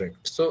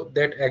contract, so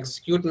that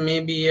execute may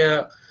be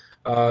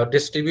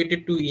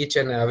distributed to each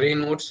and every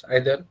nodes.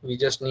 Either we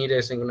just need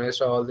a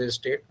synchronized all the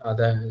state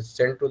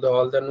sent to the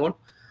all the node,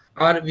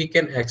 or we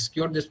can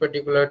execute this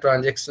particular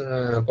transaction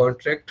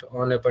contract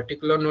on a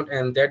particular node,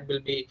 and that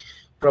will be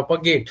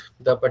propagate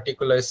the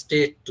particular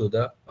state to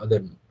the other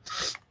node.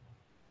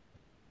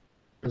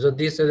 So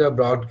this is a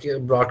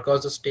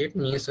broadcast state,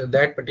 means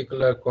that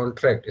particular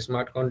contract,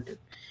 smart contract,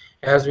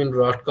 has been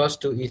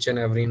broadcast to each and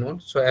every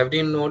node. So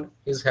every node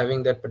is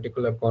having that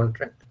particular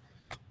contract.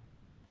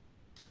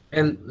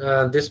 And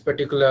this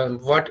particular,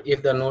 what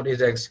if the node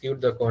is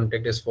execute, the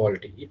contract is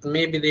faulty? It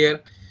may be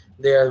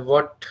there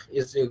what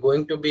is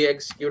going to be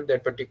execute,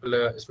 that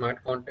particular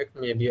smart contract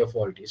may be a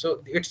faulty.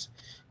 So it's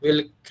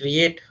will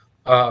create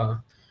a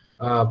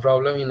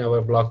problem in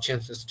our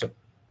blockchain system.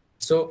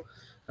 So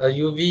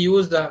we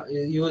use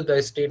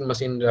the state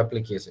machine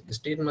replication.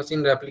 State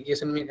machine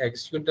replication means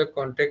execute the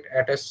contract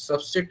at a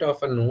subset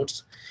of a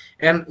nodes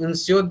and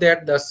ensure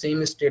that the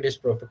same state is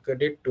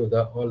propagated to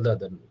the all the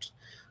other nodes.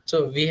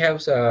 So we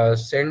have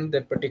sent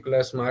that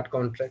particular smart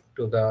contract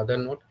to the other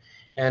node,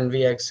 and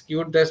we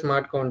execute the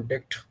smart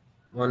contract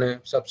on a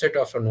subset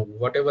of a node,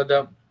 whatever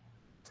the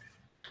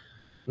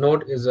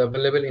node is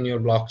available in your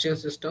blockchain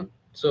system.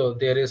 So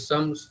there is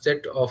some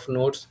set of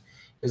nodes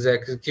is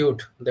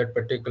execute that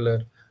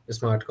particular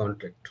smart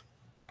contract.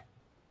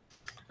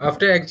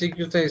 After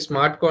executing the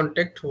smart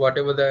contract,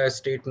 whatever the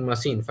state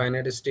machine,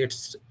 finite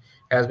states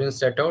has been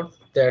set out,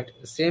 that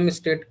same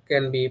state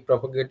can be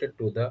propagated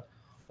to the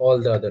all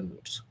the other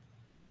nodes.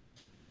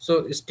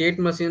 So state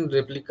machine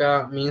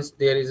replica means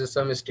there is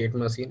some state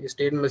machine.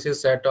 State machine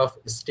set of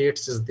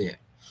states is there.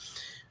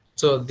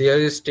 So there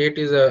is state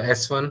is a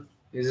S1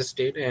 is a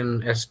state,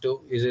 and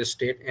S2 is a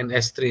state, and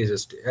S3 is a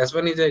state.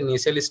 S1 is the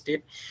initial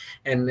state,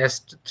 and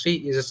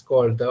S3 is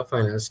called the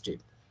final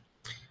state.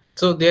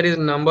 So there is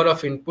number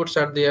of inputs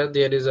are there.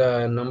 There is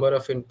a number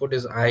of input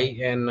is I,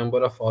 and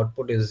number of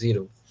output is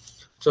 0.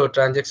 So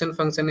transaction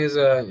function is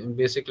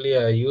basically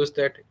use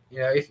that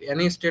if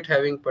any state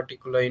having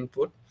particular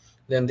input,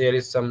 then there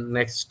is some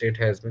next state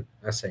has been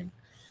assigned.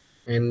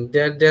 And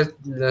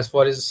that's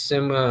for is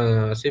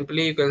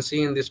simply you can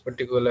see in this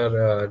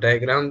particular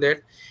diagram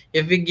that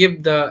if we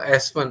give the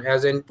S1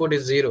 as input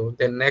is 0,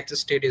 then next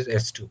state is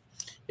S2.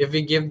 If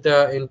we give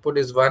the input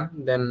is 1,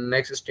 then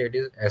next state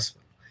is S1.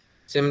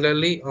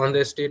 Similarly, on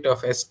the state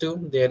of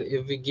S2, there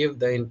if we give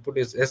the input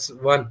is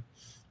S1,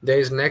 there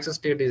is next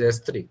state is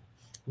S3.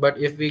 But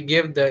if we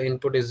give the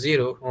input is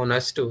 0 on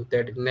S2,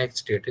 that next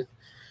state is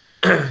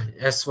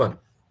S1.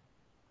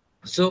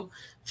 So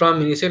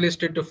from initial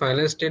state to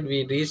final state,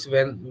 we reach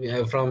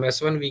when from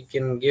S1 we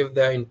can give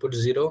the input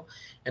 0,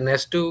 and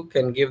S2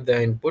 can give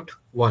the input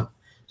 1.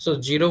 So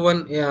 0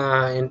 1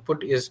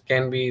 input is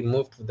can be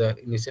moved to the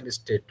initial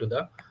state to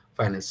the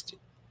final state.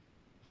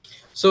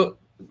 So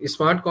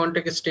smart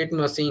contract state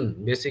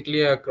machine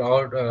basically a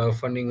crowd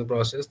funding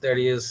process. That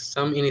is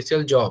some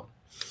initial job.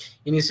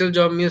 Initial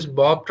job means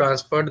Bob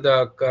transferred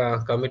the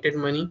committed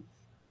money,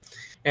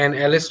 and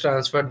Alice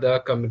transferred the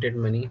committed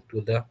money to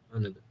the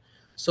another.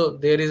 So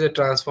there is a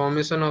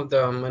transformation of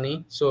the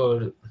money.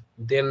 So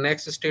their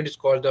next state is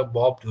called the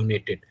Bob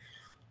donated.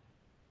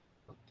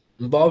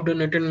 Bob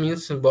donated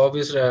means Bob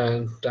is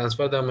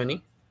transfer the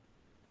money,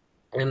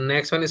 and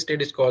next one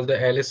state is called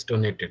the Alice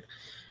donated.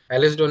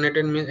 Alice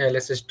donated means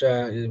Alice is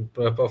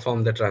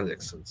perform the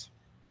transactions.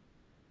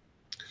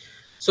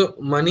 So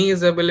money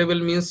is available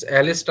means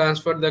Alice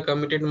transferred the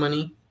committed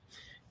money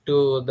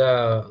to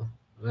the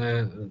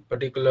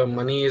particular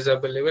money is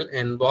available,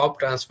 and Bob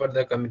transferred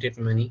the committed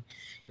money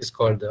is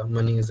called the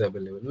money is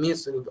available.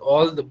 Means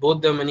all the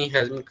both the money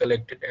has been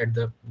collected at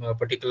the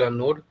particular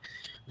node,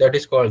 that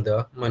is called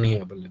the money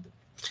available.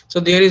 So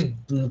there is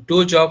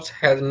two jobs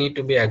has need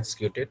to be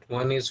executed.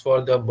 One is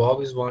for the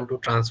Bob is want to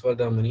transfer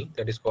the money,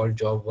 that is called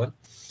job one,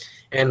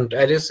 and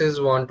Alice is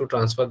want to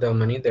transfer the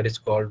money, that is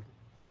called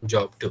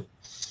job two.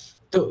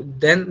 So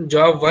then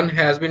job one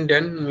has been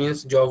done,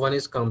 means job one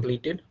is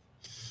completed,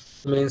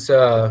 means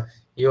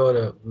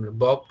your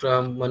Bob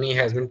money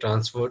has been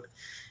transferred,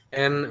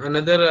 and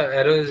another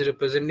arrow is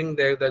representing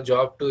that the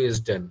job two is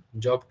done.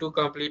 Job two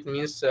complete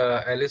means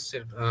Alice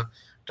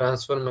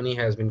transfer money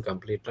has been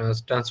complete,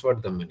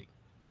 transferred the money.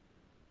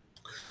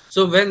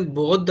 So when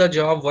both the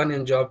job one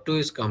and job two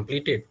is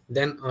completed,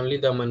 then only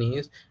the money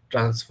is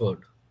transferred.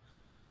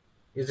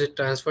 Is it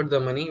transferred the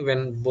money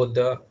when both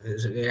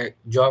the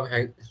job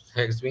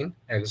has been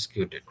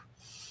executed?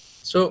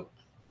 So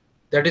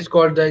that is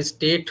called the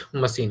state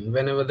machine.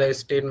 Whenever the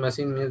state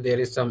machine means there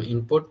is some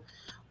input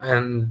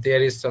and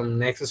there is some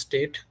next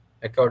state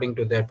according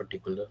to that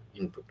particular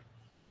input.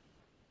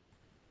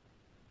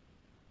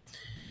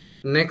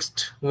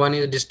 Next one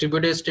is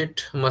distributed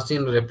state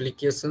machine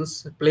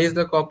replications. Place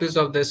the copies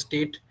of the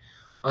state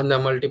on the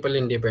multiple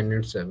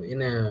independent server.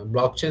 In a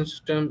blockchain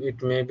system, it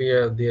may be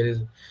there is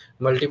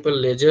multiple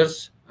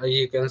ledgers.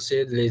 You can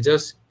say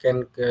ledgers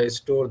can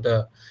store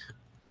the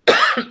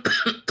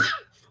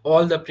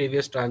all the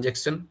previous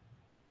transaction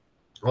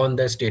on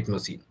the state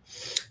machine.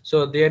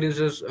 So there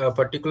is a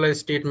particular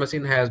state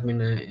machine has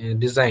been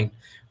designed.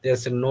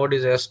 There's a node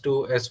is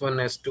S2, S1,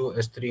 S2,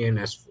 S3, and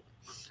S4.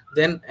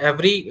 Then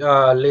every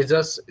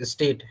ledger's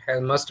state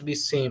must be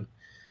same,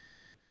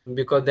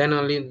 because then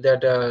only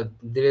that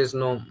there is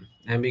no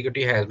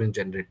ambiguity has been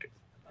generated.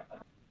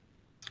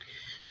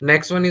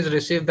 Next one is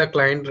receive the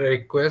client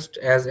request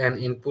as an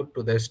input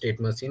to the state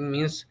machine,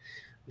 means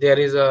there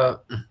is a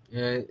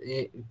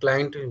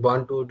client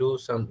want to do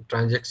some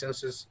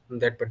transactions in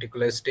that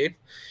particular state.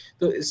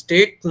 So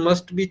state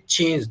must be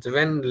changed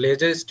when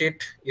ledger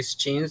state is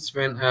changed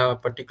when a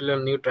particular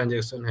new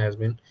transaction has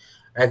been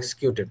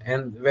executed,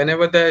 and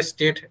whenever the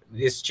state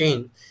is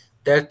changed,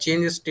 that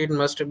change state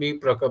must be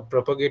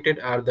propagated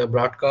or the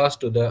broadcast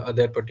to the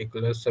other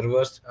particular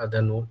servers or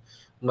the node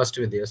must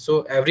be there.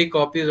 So every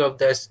copies of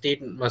the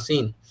state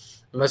machine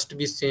must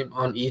be same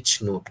on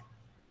each node.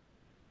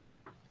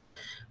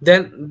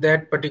 Then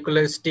that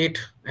particular state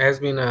has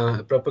been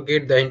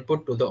propagate the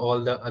input to the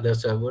all the other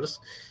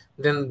servers.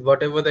 Then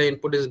whatever the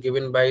input is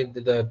given by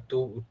the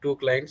two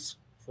clients,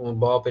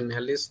 Bob and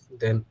Alice,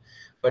 then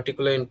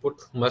particular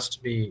input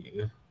must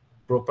be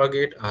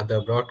propagate or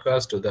the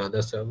broadcast to the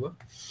other server.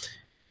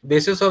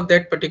 Basis of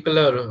that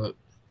particular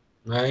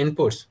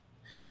inputs,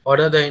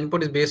 order the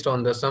input is based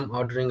on the some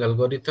ordering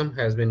algorithm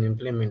has been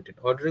implemented.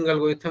 Ordering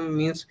algorithm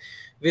means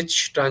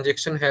which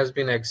transaction has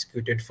been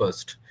executed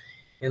first.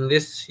 In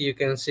this, you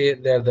can say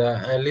that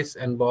the Alice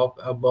and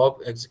Bob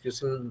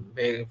execution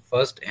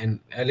first and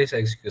Alice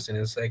execution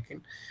is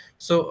second.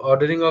 So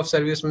ordering of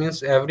service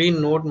means every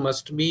node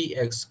must be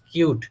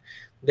execute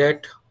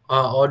that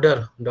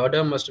order. The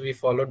order must be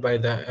followed by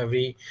the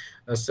every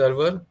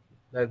server.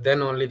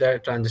 Then only the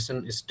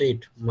transaction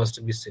state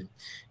must be same.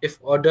 If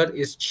order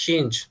is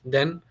changed,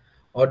 then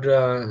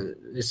order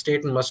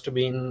state must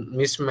be in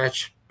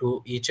mismatch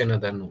to each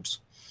another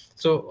nodes.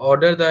 So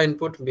order the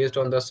input based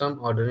on the some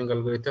ordering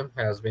algorithm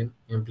has been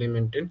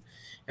implemented,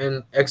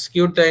 and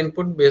execute the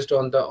input based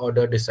on the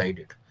order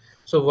decided.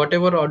 So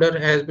whatever order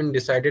has been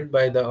decided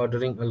by the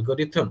ordering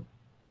algorithm,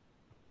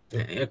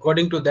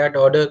 according to that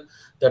order,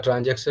 the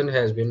transaction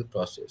has been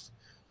processed.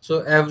 So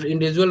every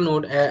individual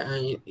node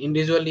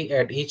individually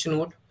at each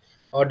node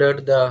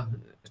ordered the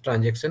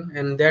transaction,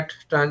 and that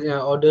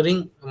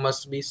ordering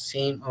must be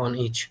same on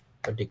each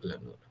particular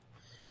node.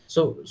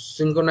 So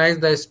synchronize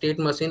the state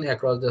machine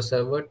across the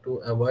server to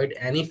avoid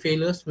any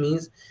failures,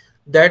 means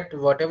that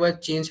whatever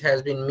change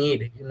has been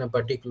made in a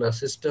particular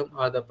system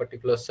or the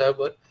particular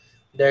server,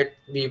 that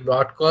be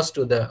broadcast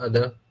to the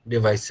other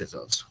devices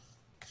also.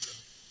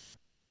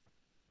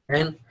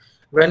 And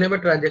whenever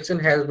transaction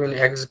has been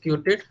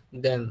executed,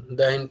 then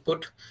the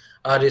input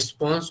or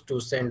response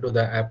to send to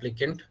the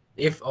applicant.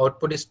 If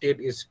output state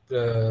is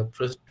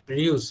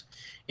produced,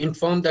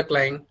 inform the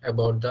client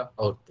about the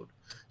output.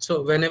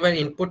 So whenever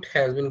input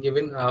has been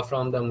given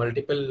from the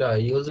multiple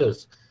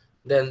users,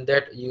 then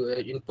that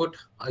input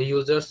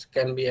users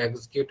can be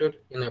executed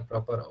in a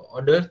proper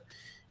order.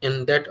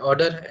 In that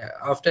order,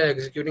 after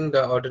executing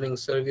the ordering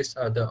service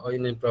or the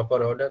in a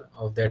proper order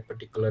of that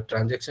particular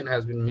transaction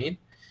has been made,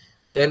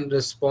 then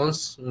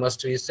response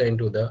must be sent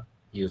to the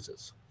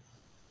users.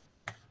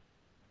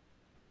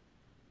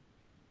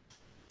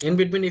 In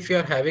between, if you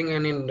are having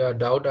any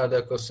doubt or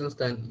other questions,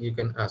 then you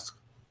can ask.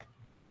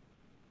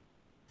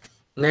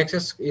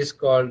 Next is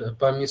called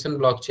permission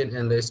blockchain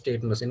and the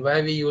state machine.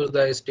 Why we use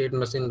the state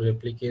machine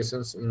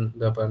replications in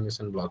the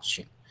permission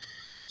blockchain?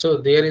 So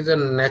there is a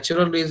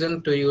natural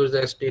reason to use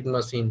the state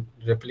machine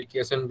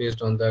replication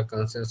based on the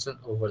consensus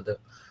over the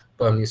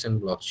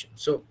permission blockchain.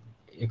 So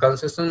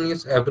consensus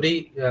means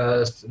every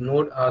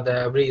node or the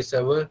every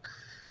server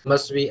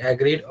must be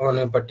agreed on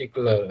a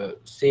particular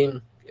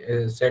same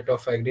set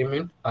of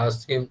agreement or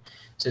same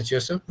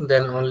situation,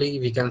 then only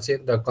we can say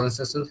the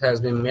consensus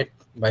has been met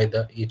by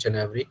the each and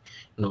every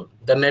node.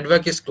 The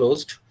network is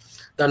closed,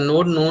 the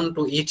node known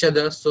to each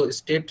other, so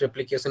state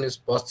replication is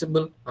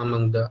possible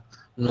among the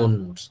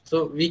known nodes.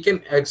 So we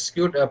can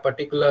execute a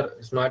particular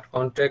smart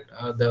contract,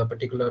 the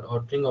particular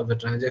ordering of the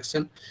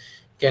transaction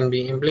can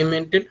be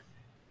implemented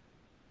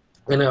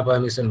in a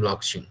permission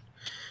blockchain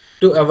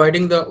to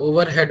avoiding the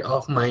overhead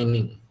of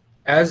mining.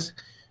 As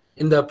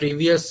in the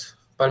previous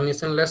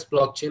permissionless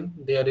blockchain,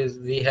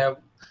 we have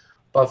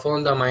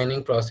performed the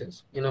mining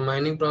process. In a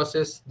mining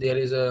process, there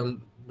is a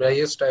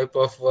various type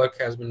of work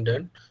has been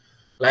done,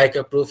 like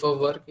a proof of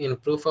work. In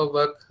proof of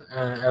work,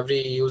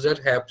 every user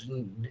have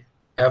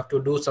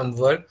to do some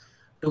work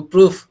to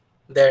prove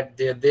that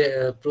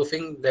they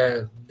proofing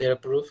their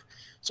proof,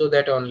 so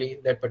that only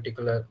that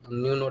particular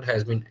new node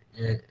has been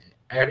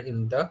added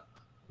in the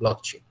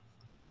blockchain.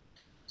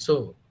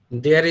 So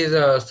there is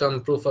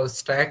some proof of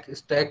stack.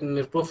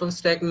 Proof of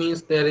stack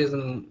means there is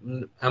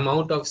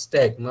amount of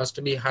stack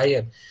must be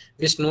higher.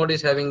 Which node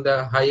is having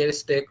the higher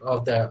stake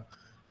of the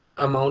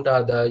amount,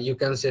 or the you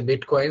can say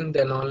Bitcoin,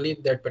 then only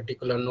that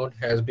particular node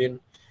has been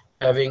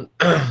having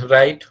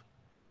right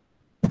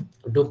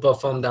to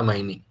perform the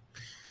mining.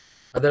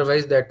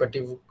 Otherwise, that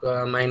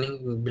particular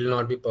mining will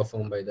not be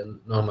performed by the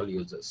normal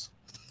users.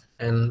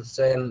 And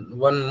then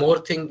one more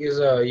thing is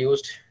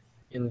used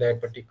in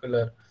that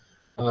particular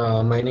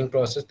mining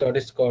process, that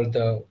is called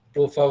the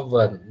proof of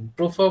one.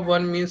 Proof of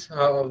one means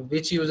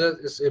which user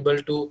is able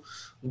to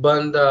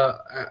burn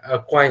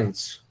the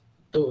coins.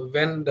 So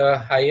when the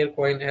higher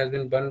coin has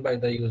been burned by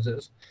the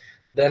users,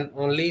 then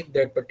only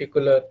that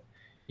particular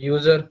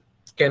user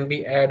can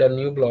be add a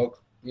new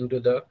block into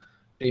the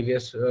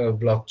previous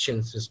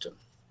blockchain system.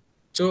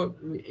 So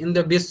in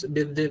the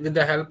with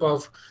the help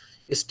of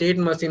state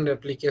machine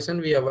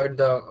replication, we avoid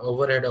the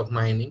overhead of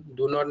mining.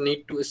 Do not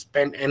need to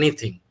spend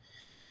anything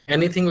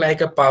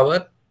like a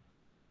power,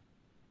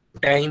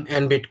 time,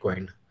 and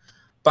Bitcoin.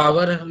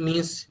 Power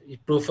means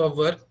proof of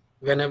work.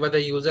 Whenever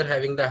the user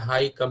having the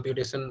high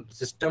computation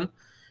system,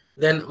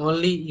 then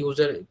only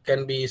user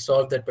can be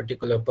solve that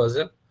particular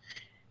puzzle.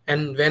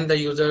 And when the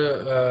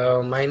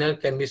user miner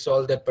can be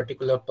solve that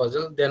particular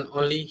puzzle, then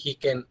only he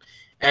can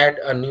add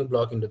a new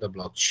block into the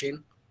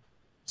blockchain.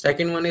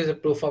 Second one is a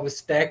proof of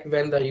stack.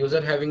 When the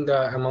user having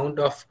the amount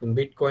of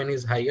Bitcoin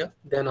is higher,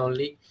 then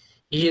only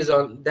he is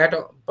on that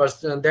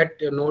person, that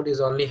node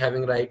is only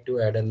having right to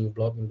add a new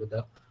block into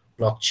the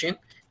blockchain.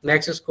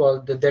 Next is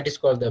called that is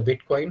called the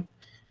Bitcoin.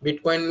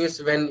 Bitcoin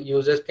means when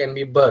users can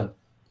be burn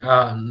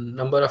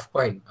number of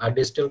coin, a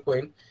digital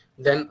coin,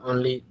 then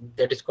only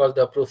that is called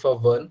the proof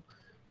of one.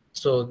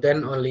 So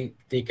then only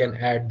they can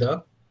add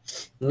the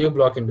new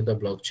block into the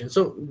blockchain.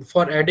 So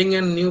for adding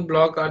a new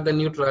block or the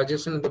new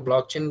transaction in the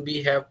blockchain,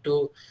 we have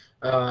to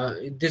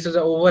this is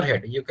an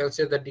overhead. You can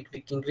say that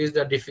increase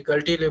the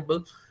difficulty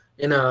level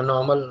in a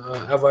normal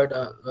avoid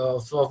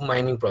of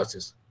mining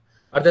process,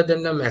 other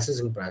than the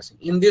messaging pricing.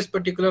 In this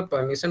particular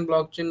permission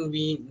blockchain,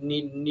 we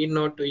need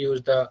not to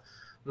use the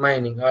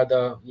mining, or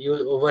the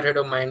overhead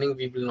of mining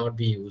we will not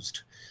be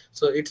used.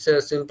 So it's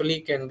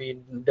simply can be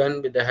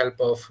done with the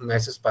help of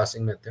message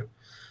passing method.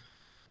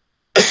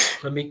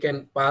 We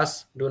can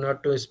pass, do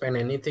not to spend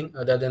anything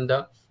other than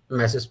the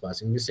message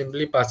passing. We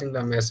simply passing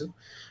the message.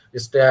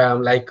 It's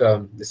like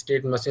the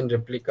state machine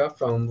replica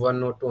from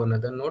one node to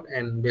another node,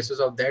 and basis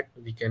of that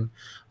we can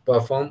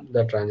perform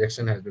the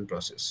transaction has been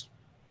processed.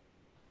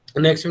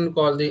 Next we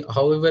call the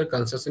however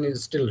consensus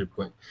is still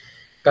required.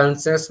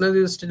 Consensus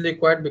is still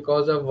required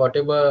because of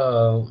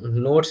whatever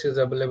nodes is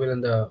available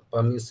in the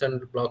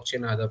permission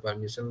blockchain or the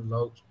permission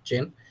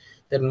blockchain,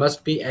 that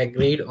must be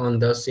agreed on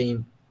the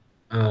same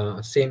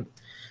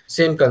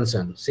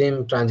concern,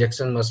 same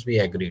transaction must be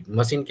agreed.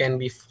 Machine can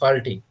be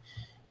faulty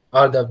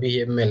or the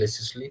behave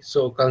maliciously,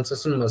 so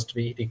consensus must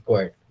be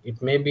required.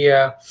 It may be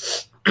a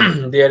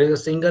there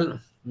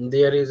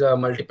is a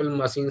multiple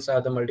machines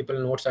or the multiple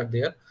nodes are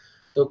there.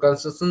 So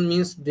consensus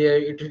means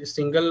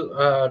single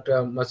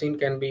machine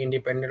can be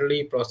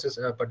independently process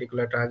a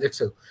particular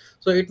transaction.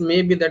 So it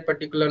may be that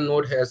particular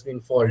node has been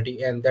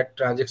faulty and that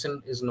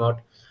transaction is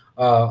not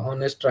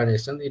honest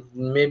transaction. It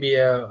may be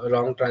a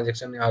wrong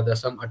transaction, or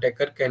some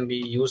attacker can be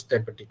used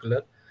that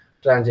particular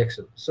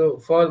transaction. So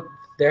for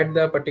that,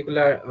 the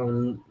particular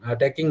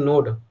attacking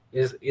node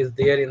is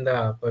there in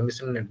the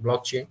permission net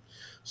blockchain.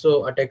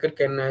 So attacker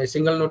can a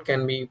single node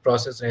can be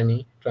process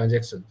any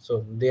transaction.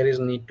 So there is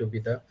need to be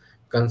the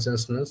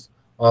consensus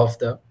of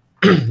the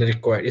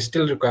required,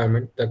 still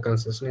requirement the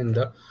consensus in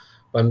the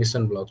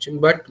permission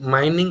blockchain. But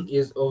mining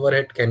is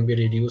overhead can be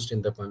reduced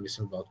in the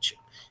permission blockchain.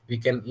 We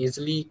can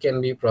easily can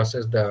be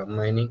process the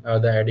mining or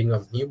the adding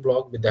of new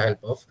block with the help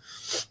of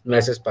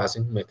message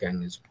passing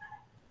mechanism.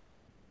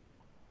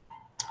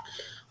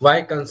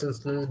 Why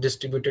consensus,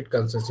 distributed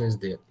consensus is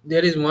there?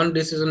 There is one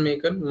decision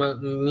maker,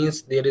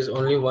 means there is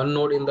only one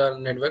node in the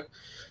network,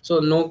 so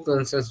no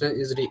consensus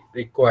is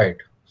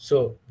required.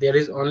 So there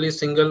is only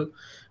single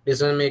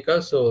decision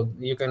maker, so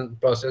you can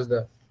process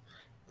the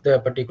the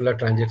particular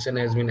transaction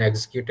has been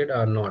executed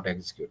or not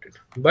executed.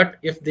 But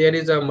if there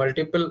is a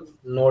multiple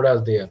node are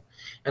there,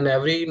 and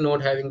every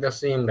node having the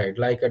same right,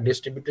 like a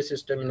distributed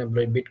system in a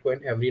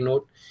Bitcoin, every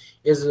node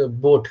is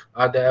both,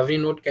 or the every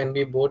node can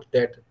be both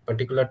that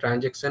particular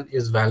transaction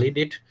is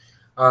validate,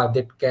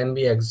 that can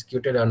be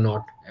executed or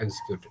not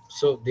executed.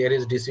 So there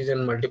is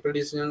decision, multiple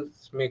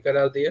decisions maker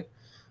are there.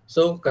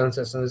 So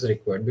consensus is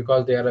required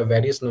because there are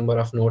various number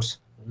of nodes,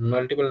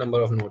 multiple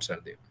number of nodes are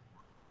there.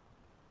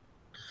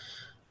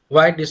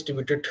 Why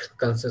distributed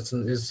consensus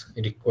is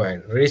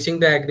required? Reaching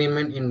the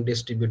agreement in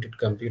distributed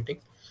computing.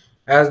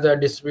 As the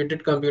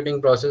distributed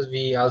computing process,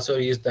 we also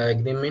reach the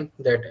agreement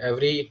that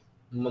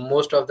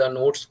most of the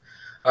nodes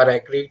are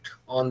agreed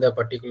on the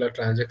particular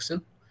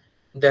transaction.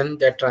 Then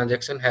that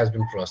transaction has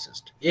been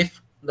processed.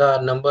 If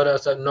the number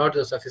is not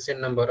the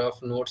sufficient number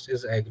of nodes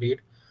is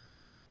agreed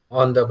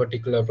on the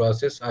particular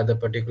process or the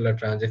particular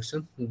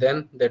transaction,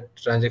 then that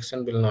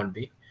transaction will not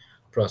be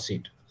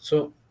proceed.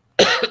 So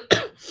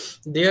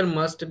there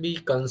must be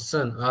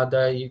concern, or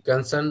the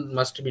concern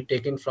must be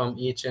taken from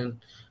each and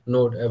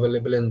node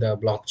available in the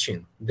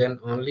blockchain. Then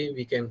only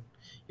we can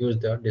use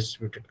the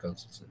distributed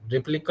consensus.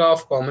 Replica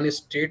of common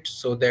state,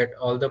 so that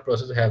all the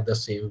processes have the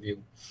same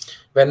view.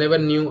 Whenever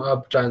new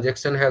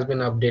transaction has been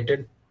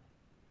updated,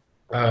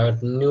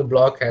 new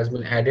block has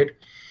been added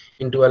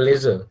into a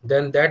ledger,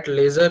 then that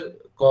ledger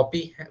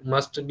copy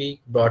must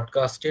be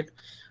broadcasted.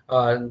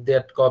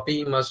 That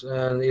copy must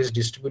is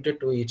distributed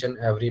to each and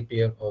every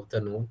pair of the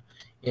node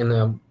in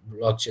a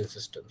blockchain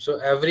system. So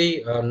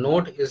every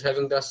node is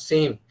having the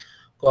same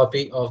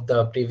copy of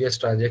the previous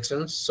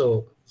transactions.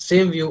 So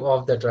same view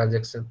of the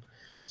transaction,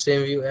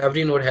 same view.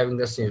 Every node having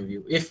the same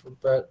view. If,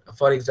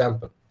 for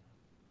example,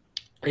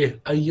 if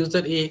a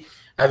user A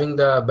having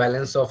the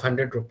balance of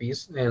 100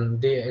 rupees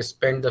and they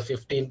spend the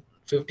 50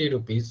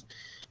 rupees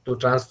to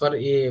transfer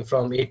A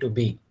from A to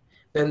B,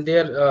 then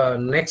their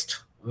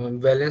next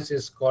balance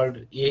is called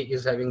A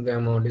is having the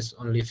amount is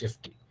only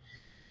 50.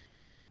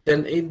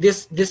 Then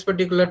this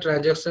particular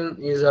transaction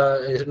is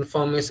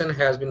information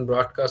has been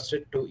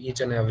broadcasted to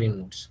each and every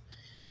nodes.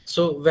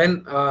 So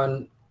when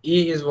A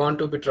is want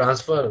to be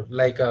transferred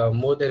like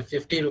more than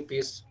 50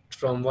 rupees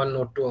from one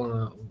node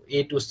to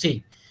A to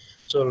C.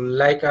 So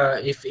like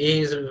if A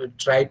is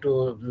try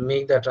to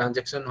make the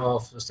transaction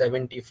of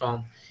 70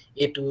 from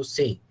A to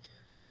C,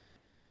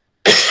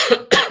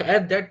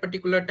 at that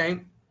particular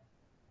time,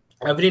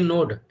 every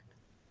node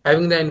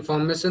having the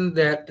information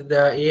that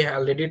the A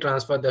already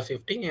transferred the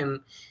 50 and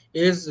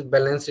A's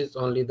balance is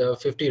only the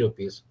 50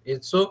 rupees.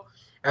 So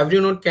every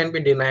node can be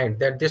denied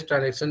that this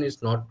transaction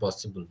is not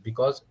possible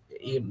because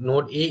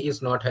node A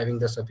is not having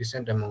the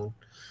sufficient amount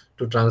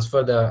to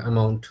transfer the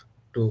amount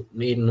to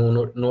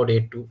node A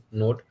to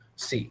node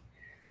C.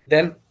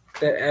 Then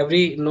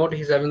every node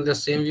is having the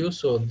same view,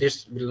 so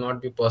this will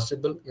not be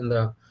possible in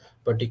the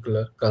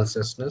particular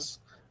consensus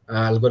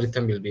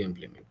algorithm will be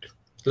implemented.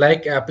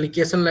 Like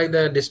application like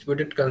the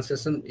distributed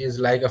consensus is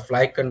like a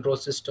flight control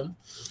system,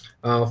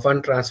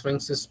 fund transferring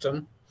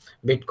system,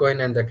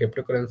 Bitcoin and the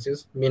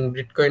cryptocurrencies. In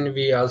Bitcoin,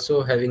 we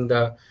also having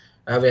the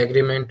have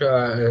agreement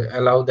to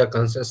allow the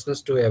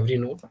consensus to every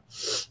node.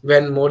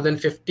 When more than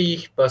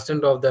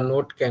 50% of the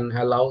node can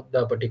allow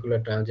the particular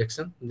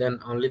transaction, then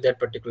only that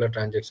particular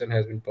transaction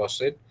has been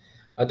processed.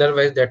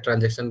 Otherwise, that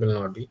transaction will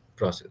not be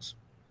processed.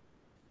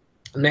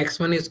 Next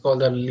one is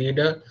called the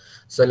leader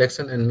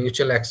selection and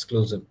mutual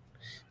exclusion.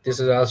 This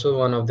is also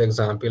one of the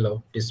example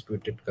of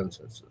distributed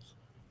consensus.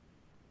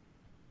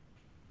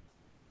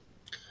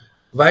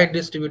 Why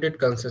distributed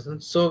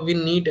consensus? So we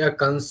need a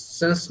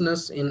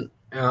consensus in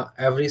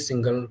every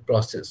single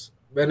process.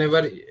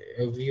 Whenever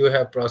you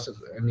have process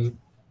any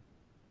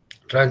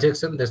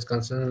transaction, this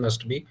consensus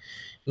must be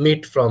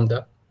meet from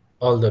the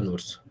all the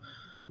nodes.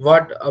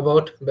 What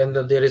about when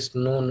there is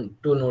no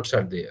two nodes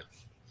are there?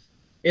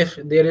 If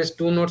there is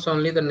two nodes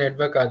only, the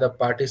network are the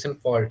partition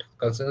fault.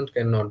 Consensus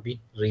cannot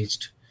be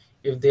reached.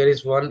 If there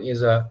is one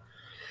is a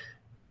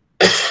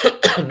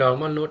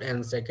normal node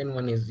and second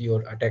one is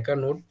your attacker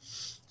node,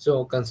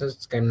 so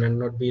consensus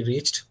cannot be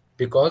reached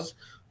because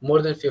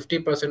more than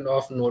 50%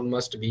 of node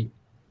must be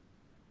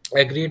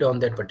agreed on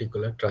that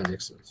particular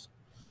transactions.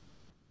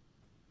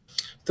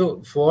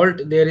 So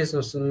fault, there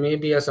is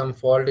maybe some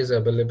fault is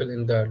available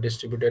in the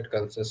distributed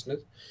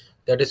consensus,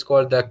 that is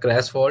called the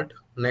crash fault.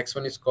 Next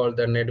one is called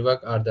the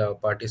network or the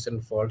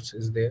partition faults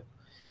is there,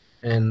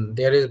 and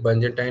there is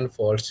Byzantine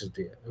faults is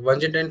there.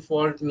 Byzantine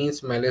fault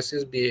means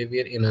malicious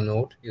behavior in a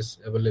node is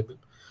available.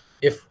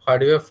 If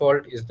hardware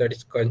fault is that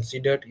is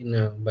considered in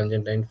a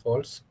Byzantine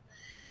faults.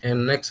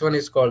 And next one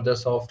is called the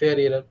software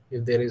error.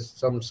 If there is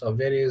some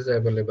software is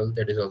available,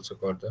 that is also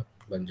called the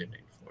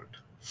Byzantine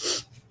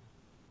fault.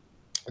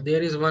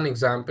 There is one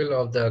example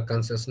of the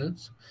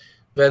consensus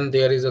when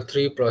there is a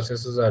three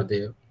processes are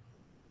there.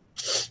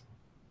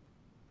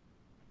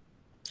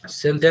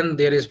 So then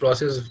there is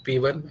process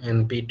P1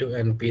 and P2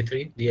 and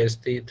P3. There's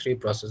three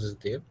processes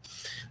there.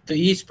 So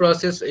each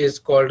process is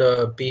called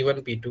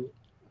P1, P2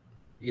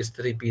 is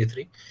 3,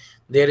 P3.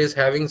 There is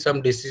having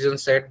some decision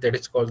set that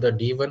is called the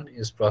D1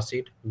 is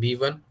proceed,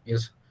 B1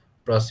 is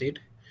proceed,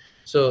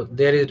 So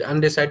there is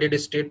undecided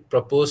state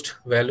proposed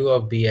value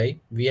of BI.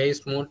 VI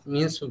is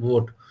means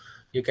vote.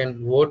 You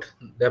can vote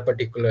the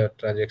particular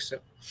transaction,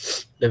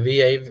 the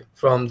VI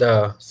from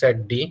the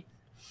set D,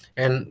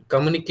 and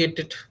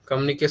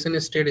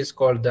communication state is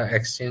called the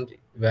exchange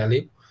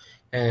value,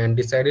 and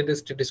decided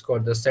state is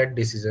called the set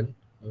decision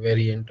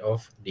variant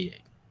of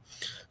DI.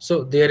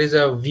 So there is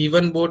a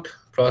V1 boot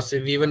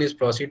process. V1 is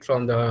proceed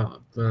from the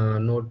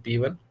node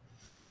P1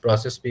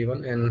 process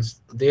P1, and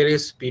there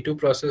is P2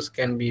 process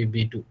can be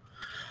B2.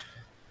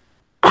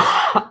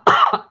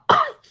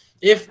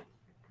 If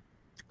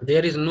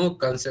there is no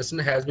concession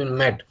has been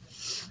met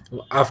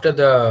after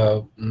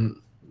the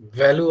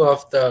value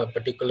of the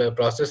particular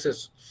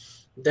processes,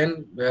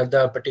 then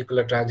the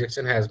particular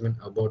transaction has been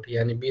aborted,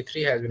 and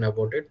B3 has been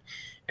aborted,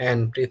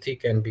 and P3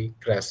 can be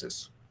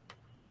crashes.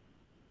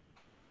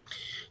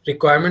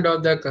 Requirement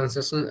of the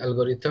concession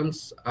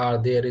algorithms are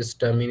there is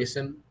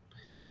termination,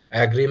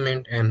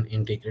 agreement, and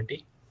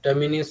integrity.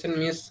 Termination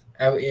means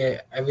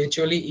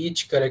eventually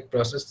each correct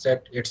process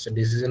set its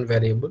decision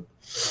variable,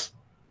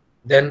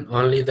 then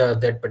only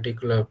that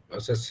particular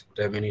process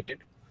terminated.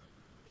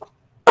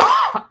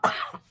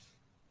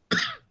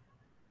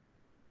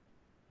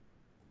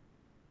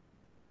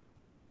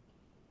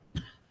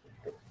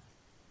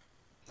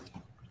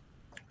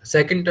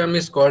 Second term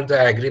is called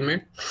the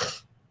agreement.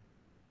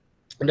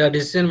 The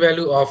decision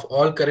value of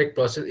all correct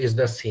process is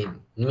the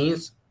same.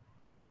 Means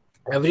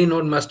every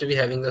node must be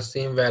having the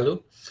same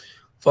value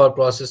for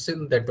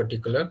processing that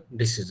particular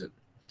decision.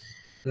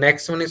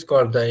 Next one is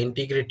called the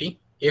integrity.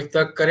 If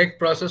the correct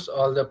process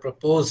or the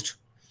proposed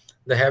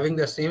the having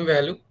the same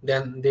value,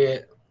 then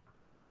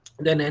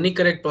any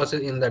correct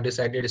process in the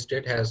decided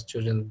state has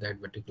chosen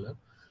that particular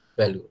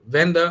value.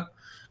 When the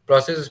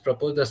process is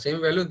proposed the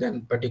same value,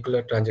 then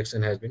particular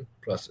transaction has been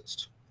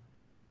processed.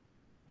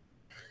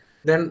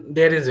 Then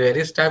there is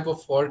various type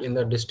of fault in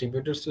the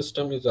distributed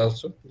system is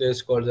also. There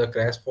is called the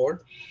crash fault.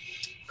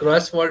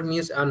 Crash fault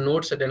means a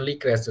node suddenly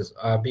crashes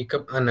or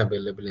become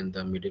unavailable in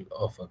the middle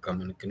of a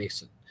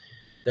communication.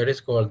 That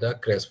is called the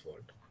crash fault.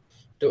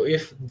 So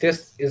if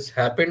this is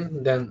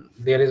happened, then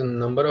there is a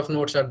number of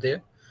nodes are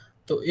there.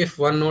 So if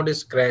one node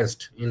is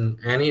crashed in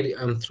any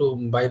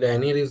through by the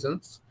any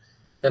reasons,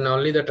 then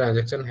only the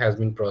transaction has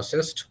been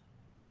processed.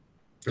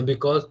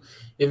 Because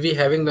if we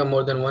having the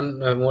more than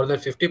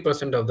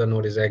 50% of the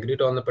node is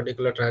agreed on the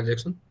particular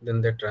transaction, then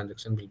that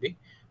transaction will be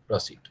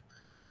proceed.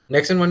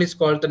 Next one is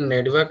called the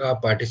network or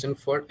partition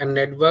fault. And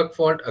network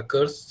fault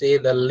occurs say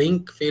the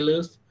link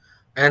failures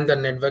and the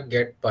network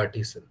get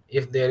partition.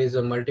 If there is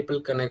a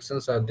multiple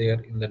connections are there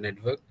in the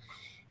network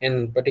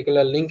and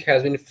particular link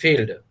has been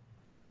failed,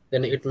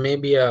 then it may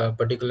be a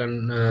particular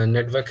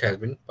network has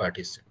been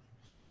partitioned.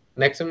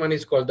 Next one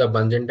is called the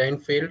Byzantine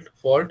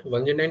fault.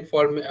 Byzantine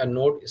fault a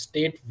node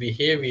state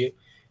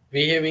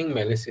behaving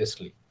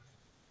maliciously.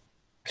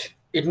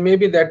 It may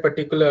be that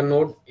particular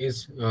node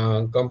is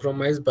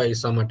compromised by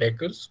some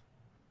attackers,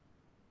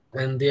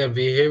 and their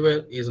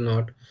behavior is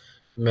not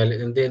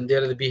and then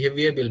their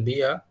behavior will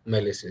be a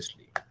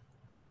maliciously.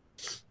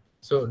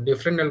 So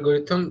different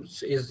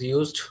algorithms is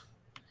used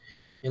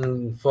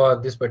in for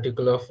this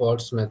particular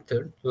faults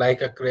method,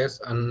 like a crash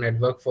and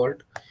network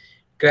fault.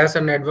 Crash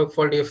and network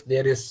fault, if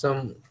there is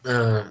some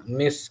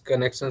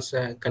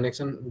misconnections,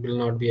 connection will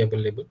not be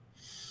available.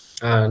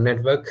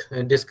 Network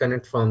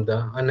disconnect from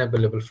the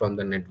unavailable from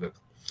the network.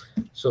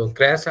 So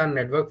crash and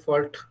network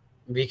fault,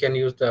 we can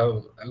use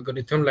the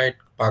algorithm like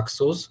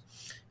Paxos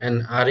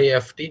and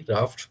RAFT.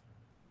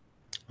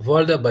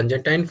 For the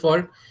Byzantine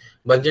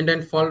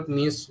fault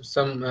means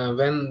some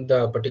when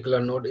the particular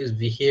node is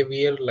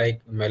behavior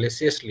like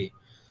maliciously.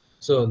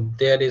 So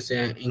there is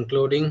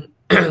including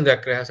the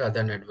crash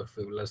other network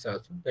failures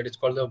also. That is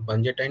called the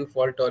Byzantine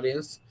fault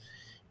tolerance.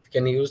 We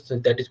can use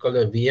that is called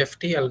the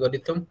VFT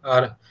algorithm,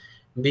 or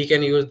we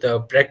can use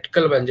the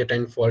practical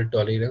Byzantine fault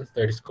tolerance.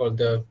 That is called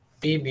the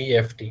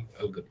PBFT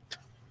algorithm.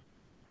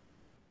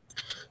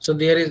 So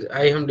there is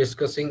I am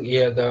discussing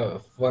here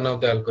the one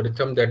of the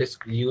algorithm that is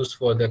used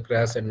for the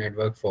crash and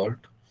network fault.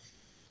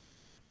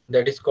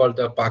 That is called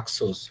the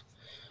Paxos.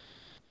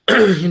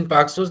 In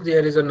Paxos,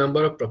 there is a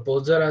number of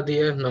proposers are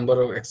there,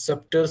 number of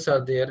acceptors are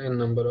there, and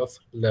number of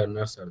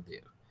learners are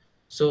there.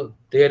 So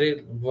there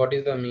is what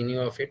is the meaning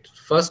of it?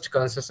 First,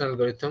 concession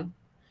algorithm.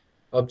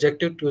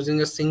 Objective choosing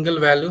a single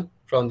value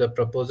from the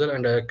proposer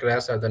and a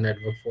crash or the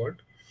network fault.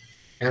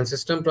 And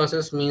system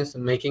process means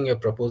making a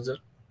proposal,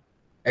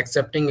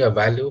 accepting a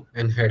value,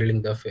 and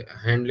handling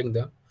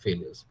the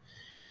failures.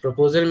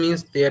 Proposer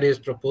means there is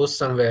proposed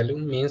some value,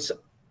 means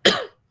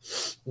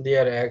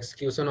their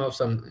execution of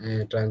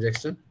some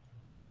transaction.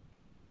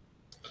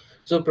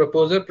 So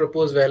proposer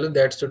propose value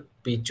that should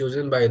be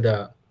chosen by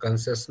the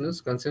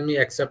consensus. Consensus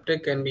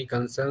accepted can be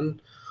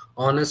concerned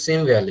on a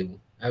same value.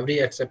 Every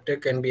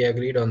accepted can be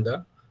agreed on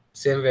the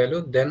same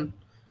value. Then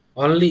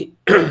only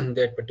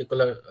that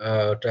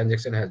particular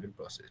transaction has been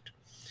processed.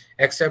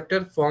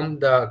 Acceptor form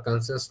the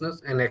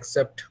consensus and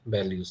accept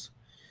values.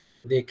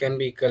 They can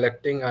be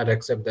collecting or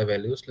accept the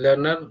values.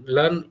 Learner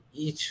learn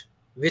each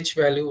which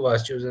value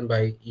was chosen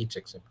by each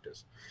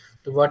acceptors.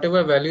 So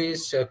whatever value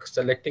is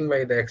selecting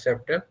by the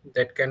acceptor,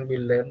 that can be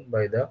learned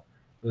by the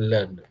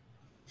learner.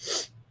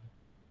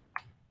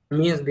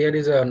 Means there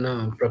is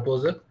a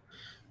proposal.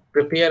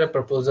 Prepare a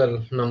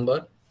proposal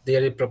number.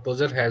 There is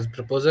proposer has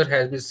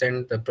been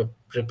sent the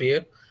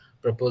prepare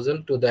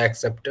proposal to the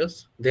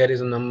acceptors. There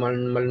is a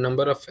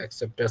number of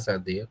acceptors are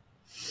there.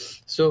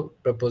 So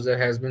proposer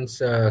has been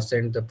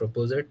sent the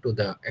proposal to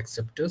the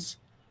acceptors.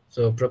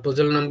 So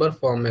proposal number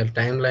from a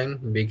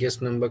timeline,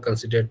 biggest number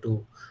considered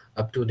to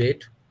up to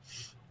date.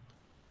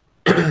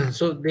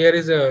 So there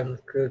is a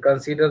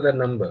consider the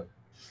number.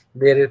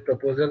 There is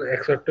proposal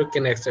acceptor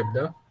can accept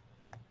the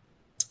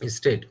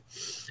state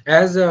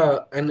as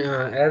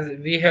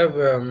we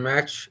have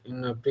matched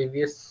in a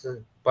previous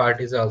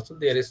parties also.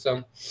 There is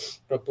some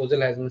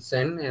proposal has been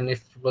sent, and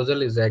if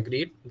proposal is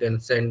agreed, then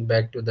send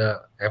back to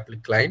the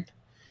client,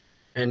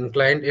 and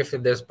client, if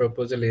this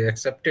proposal is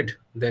accepted,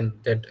 then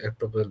that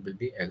proposal will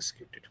be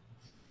executed.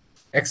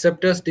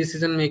 Acceptors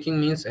decision making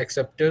means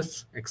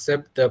acceptors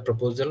accept the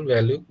proposal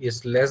value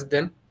is less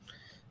than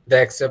the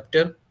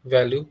acceptor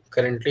value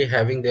currently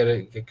having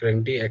their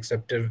currently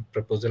accepted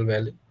proposal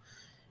value.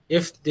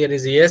 If there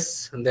is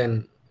yes,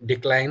 then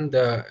decline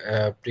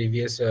the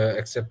previous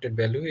accepted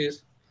value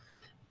is.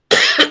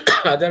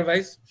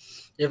 Otherwise,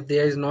 if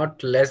there is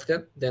not less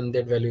than, then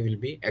that value will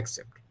be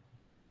accepted.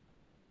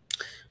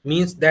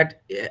 Means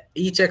that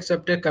each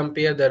acceptor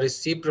compare the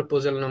received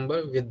proposal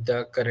number with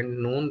the current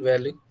known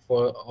value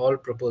for all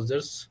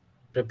proposers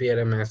prepare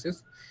a message.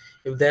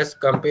 If this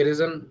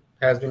comparison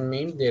has been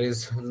made, there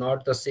is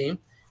not the same,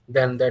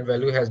 then that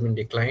value has been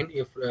declined.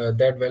 If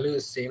that value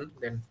is same,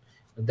 then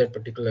that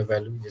particular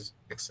value is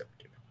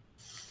accepted.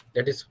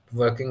 That is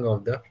working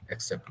of the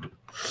acceptor.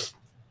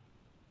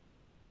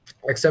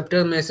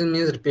 Acceptor message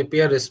means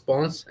prepare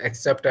response,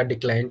 accept or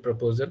decline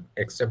proposal,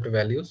 accept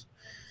values.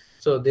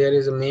 So there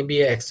is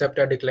maybe a accept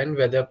or decline,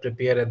 whether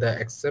prepare the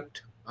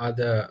accept or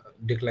the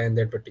decline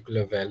that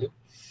particular value.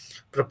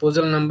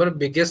 Proposal number,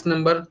 biggest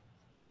number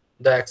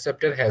the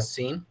acceptor has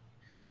seen,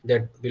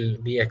 that will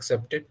be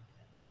accepted.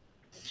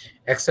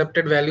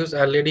 Accepted values,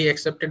 already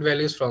accepted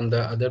values from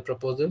the other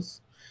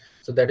proposals.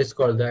 So that is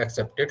called the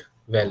accepted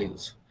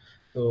values.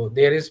 So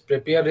there is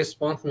prepare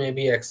response,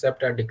 maybe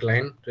accept or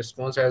decline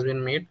response has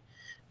been made.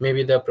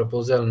 Maybe the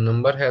proposal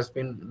number has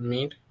been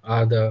made,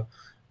 or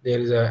there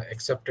is a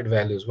accepted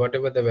values.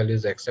 Whatever the value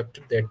is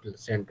accepted, that will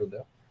send to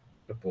the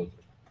proposal.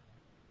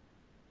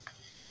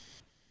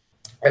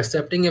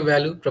 Accepting a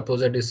value,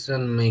 proposer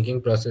decision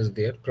making process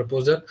there.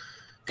 Proposer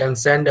can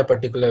send a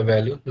particular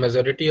value.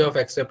 Majority of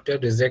acceptor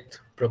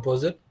reject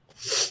proposal.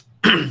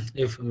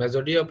 If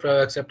majority of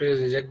acceptors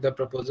reject the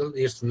proposal,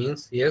 it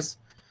means yes,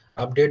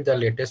 update the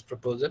latest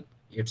proposal.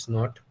 It's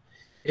not.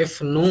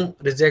 If no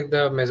reject,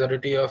 the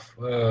majority of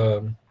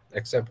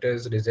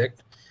acceptors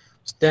reject,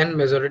 then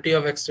majority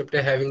of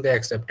acceptor having the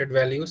accepted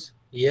values,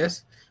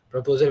 yes,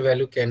 proposal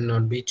value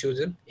cannot be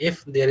chosen.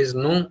 If there is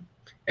no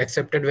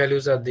accepted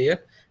values are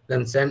there,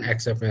 then send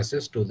accept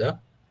message to the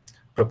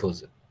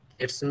proposal.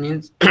 It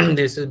means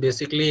this is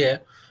basically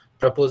a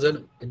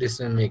proposal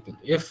decision making.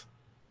 If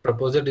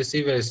proposal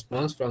receive a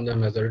response from the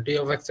majority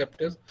of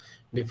acceptors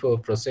before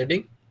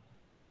proceeding,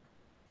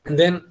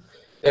 then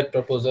that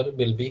proposal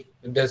will be,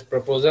 this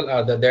proposal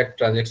or that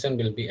transaction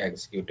will be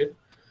executed.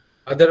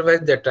 Otherwise,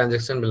 that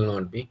transaction will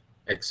not be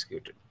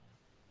executed.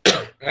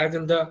 As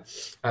in the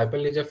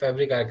Hyperledger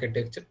Fabric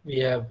architecture, we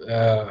have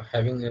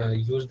having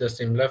used the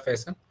similar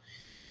fashion,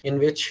 in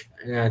which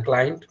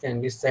client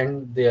can be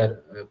send their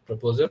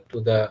proposal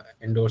to the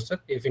endorser.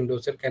 If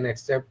endorser can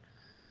accept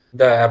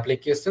the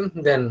application,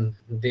 then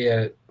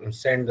they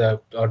send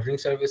the ordering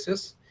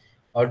services.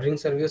 Ordering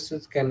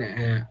services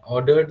can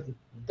order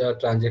the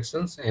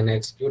transactions and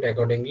execute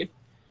accordingly.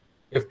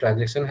 If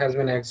transaction has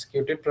been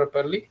executed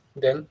properly,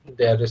 then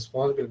their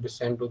response will be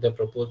sent to the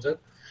proposer,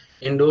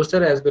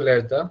 endorser, as well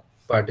as the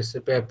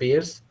participant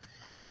peers,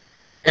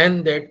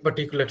 and that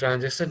particular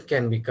transaction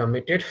can be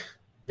committed.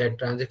 That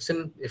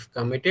transaction, if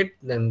committed,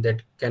 then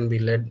that can be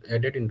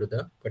added into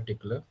the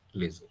particular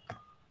ledger.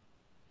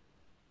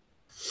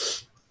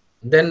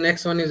 Then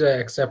next one is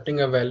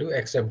accepting a value,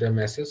 accept the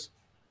message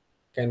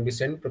can be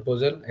sent,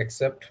 proposal,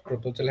 accept,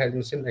 proposal has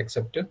been sent,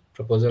 accepted,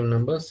 proposal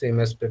number, same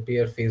as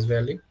prepare face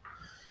value,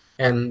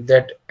 and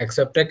that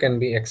acceptor can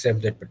be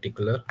accept that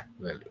particular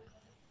value.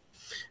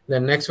 The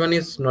next one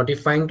is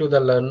notifying to the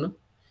learner.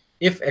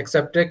 If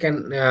acceptor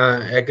can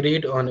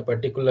agreed on a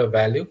particular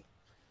value,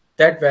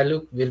 that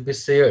value will be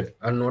shared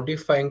or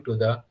notifying to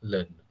the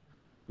learner.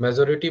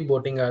 Majority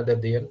voting are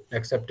there,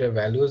 accepted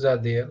values are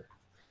there,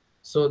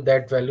 so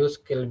that values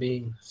can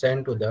be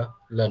sent to the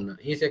learner.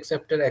 Each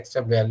acceptor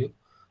accept value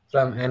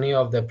from any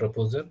of the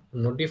proposal,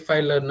 notify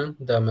learner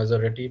the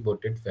majority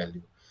voted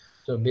value.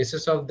 So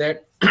basis of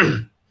that,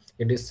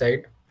 it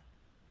decide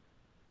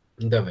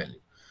the value.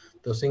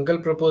 So single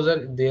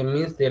proposal, there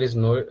means there is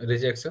no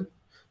rejection.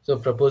 So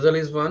proposal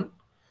is one.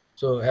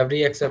 So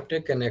every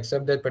acceptor can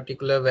accept that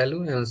particular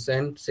value and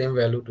send same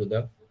value to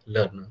the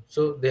learner.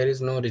 So there is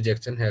no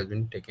rejection has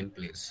been taken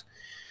place.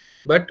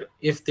 But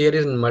if there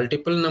is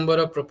multiple number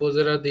of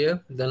proposers are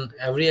there, then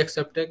every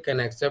acceptor can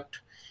accept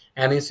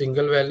any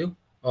single value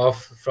of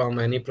from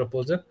any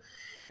proposer,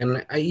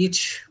 and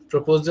each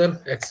proposer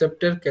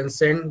acceptor can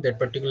send that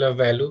particular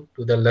value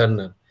to the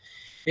learner.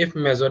 If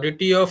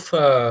majority of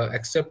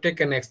acceptor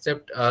can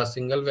accept a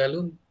single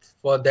value,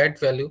 for that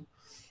value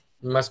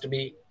must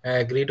be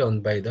agreed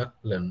on by the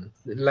learner.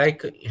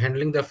 Like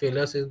handling the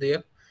failures is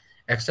there,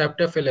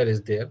 acceptor failure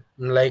is there.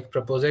 Like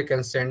proposer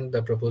can send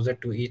the proposer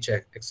to each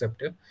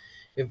acceptor.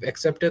 If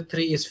acceptor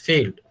 3 is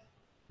failed,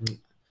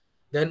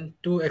 then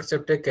two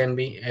acceptor can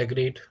be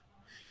agreed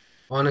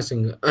on a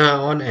single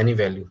on any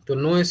value. So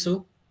no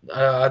issue.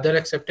 Other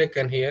acceptor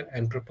can hear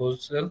and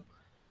proposal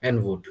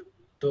and vote.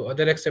 So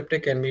other acceptor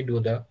can be do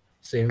the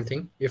same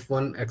thing if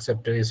one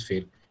acceptor is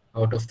failed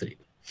out of 3.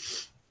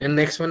 And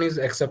next one is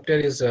acceptor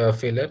is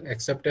failure.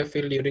 Acceptor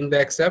fail during the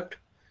accept.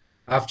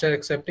 After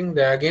accepting,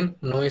 the again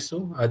no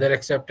issue. Other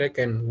acceptor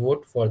can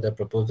vote for the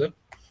proposal.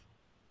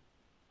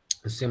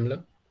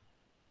 Similar.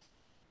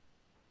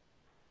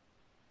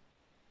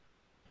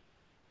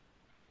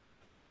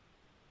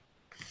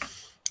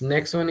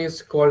 Next one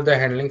is called the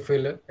handling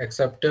failure.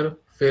 Acceptor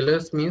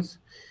failures means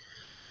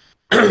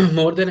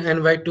more than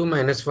n by 2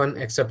 minus 1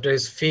 acceptor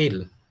is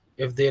fail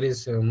if there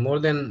is more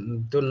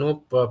than the no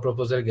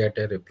proposal get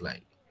a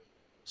reply.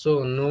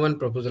 So no one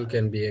proposal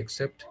can be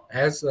accept.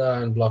 As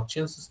a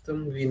blockchain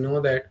system, we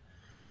know that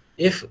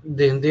if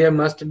there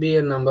must be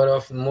a number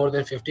of more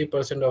than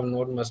 50% of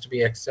node must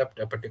be accept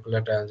a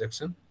particular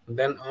transaction,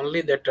 then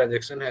only that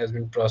transaction has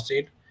been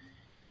proceed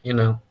in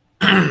a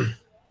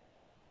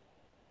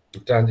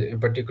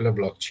particular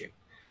blockchain.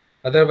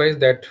 Otherwise,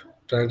 that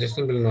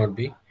transaction will not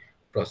be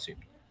proceed.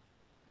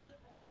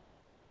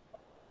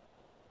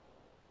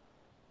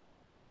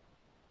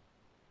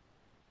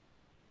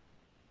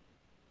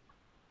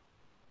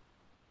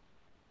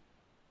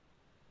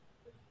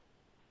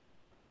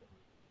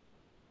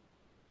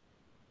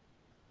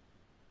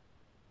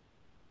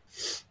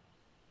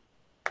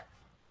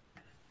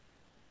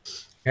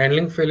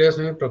 Handling failures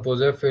means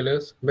proposer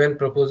failures. When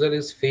proposer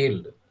is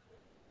failed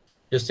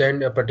to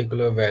send a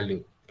particular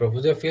value,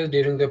 proposer fails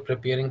during the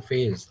preparing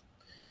phase,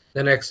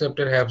 then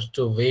acceptor has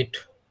to wait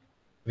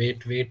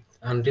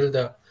until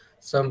the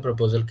some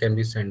proposal can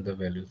be sent the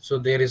value. So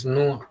there is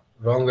no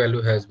wrong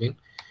value has been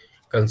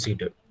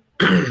considered.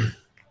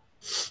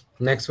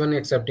 Next one,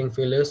 accepting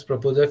failures.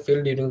 Proposer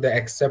failed during the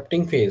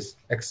accepting phase.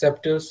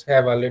 Acceptors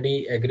have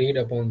already agreed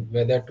upon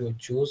whether to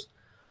choose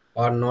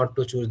or not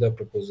to choose the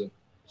proposal.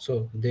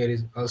 So there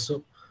is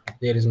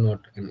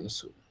not an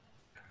issue.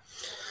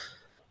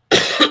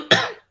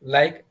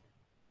 Like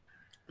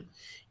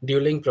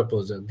dueling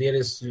proposal, there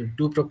is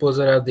two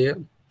proposal are there.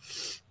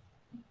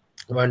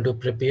 One to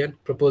prepare.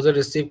 Proposer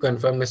receive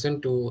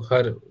confirmation to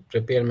her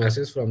prepare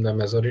message from the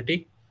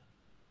majority.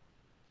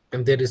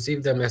 If they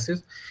receive the message,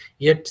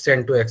 yet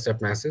send to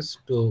accept message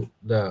to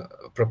the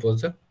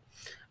proposer.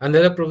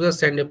 Another proposer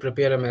send a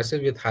prepare a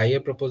message with higher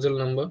proposal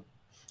number.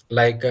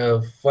 Like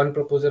one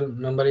proposal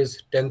number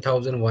is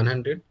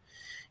 10,100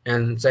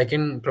 and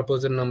second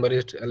proposal number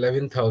is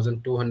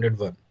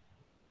 11,201.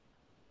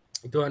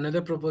 To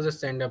another proposer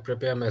send a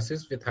prepare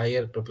message with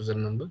higher proposal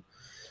number.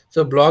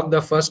 So block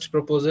the first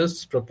proposal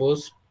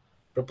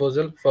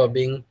for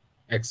being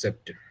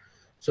accepted.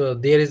 So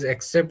there is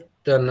accept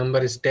the number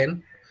is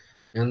 10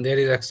 and there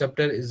is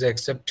acceptor is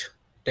accept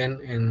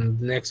 10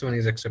 and next one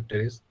is acceptor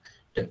is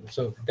 10.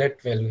 So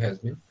that value has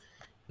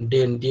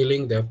been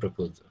dealing the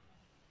proposal.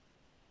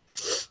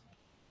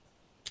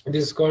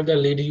 This is called the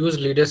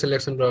leader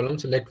selection problem.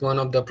 Select one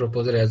of the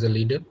proposer as a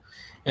leader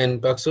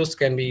and Paxos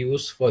can be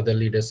used for the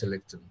leader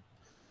selection.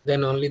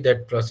 Then only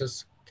that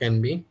process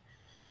can be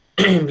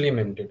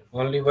implemented.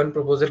 Only one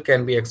proposal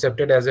can be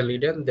accepted as a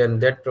leader, then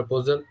that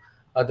proposal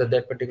or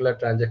that particular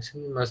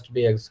transaction must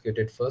be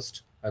executed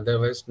first.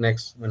 Otherwise,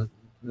 next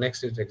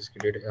is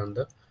executed on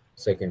the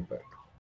second part.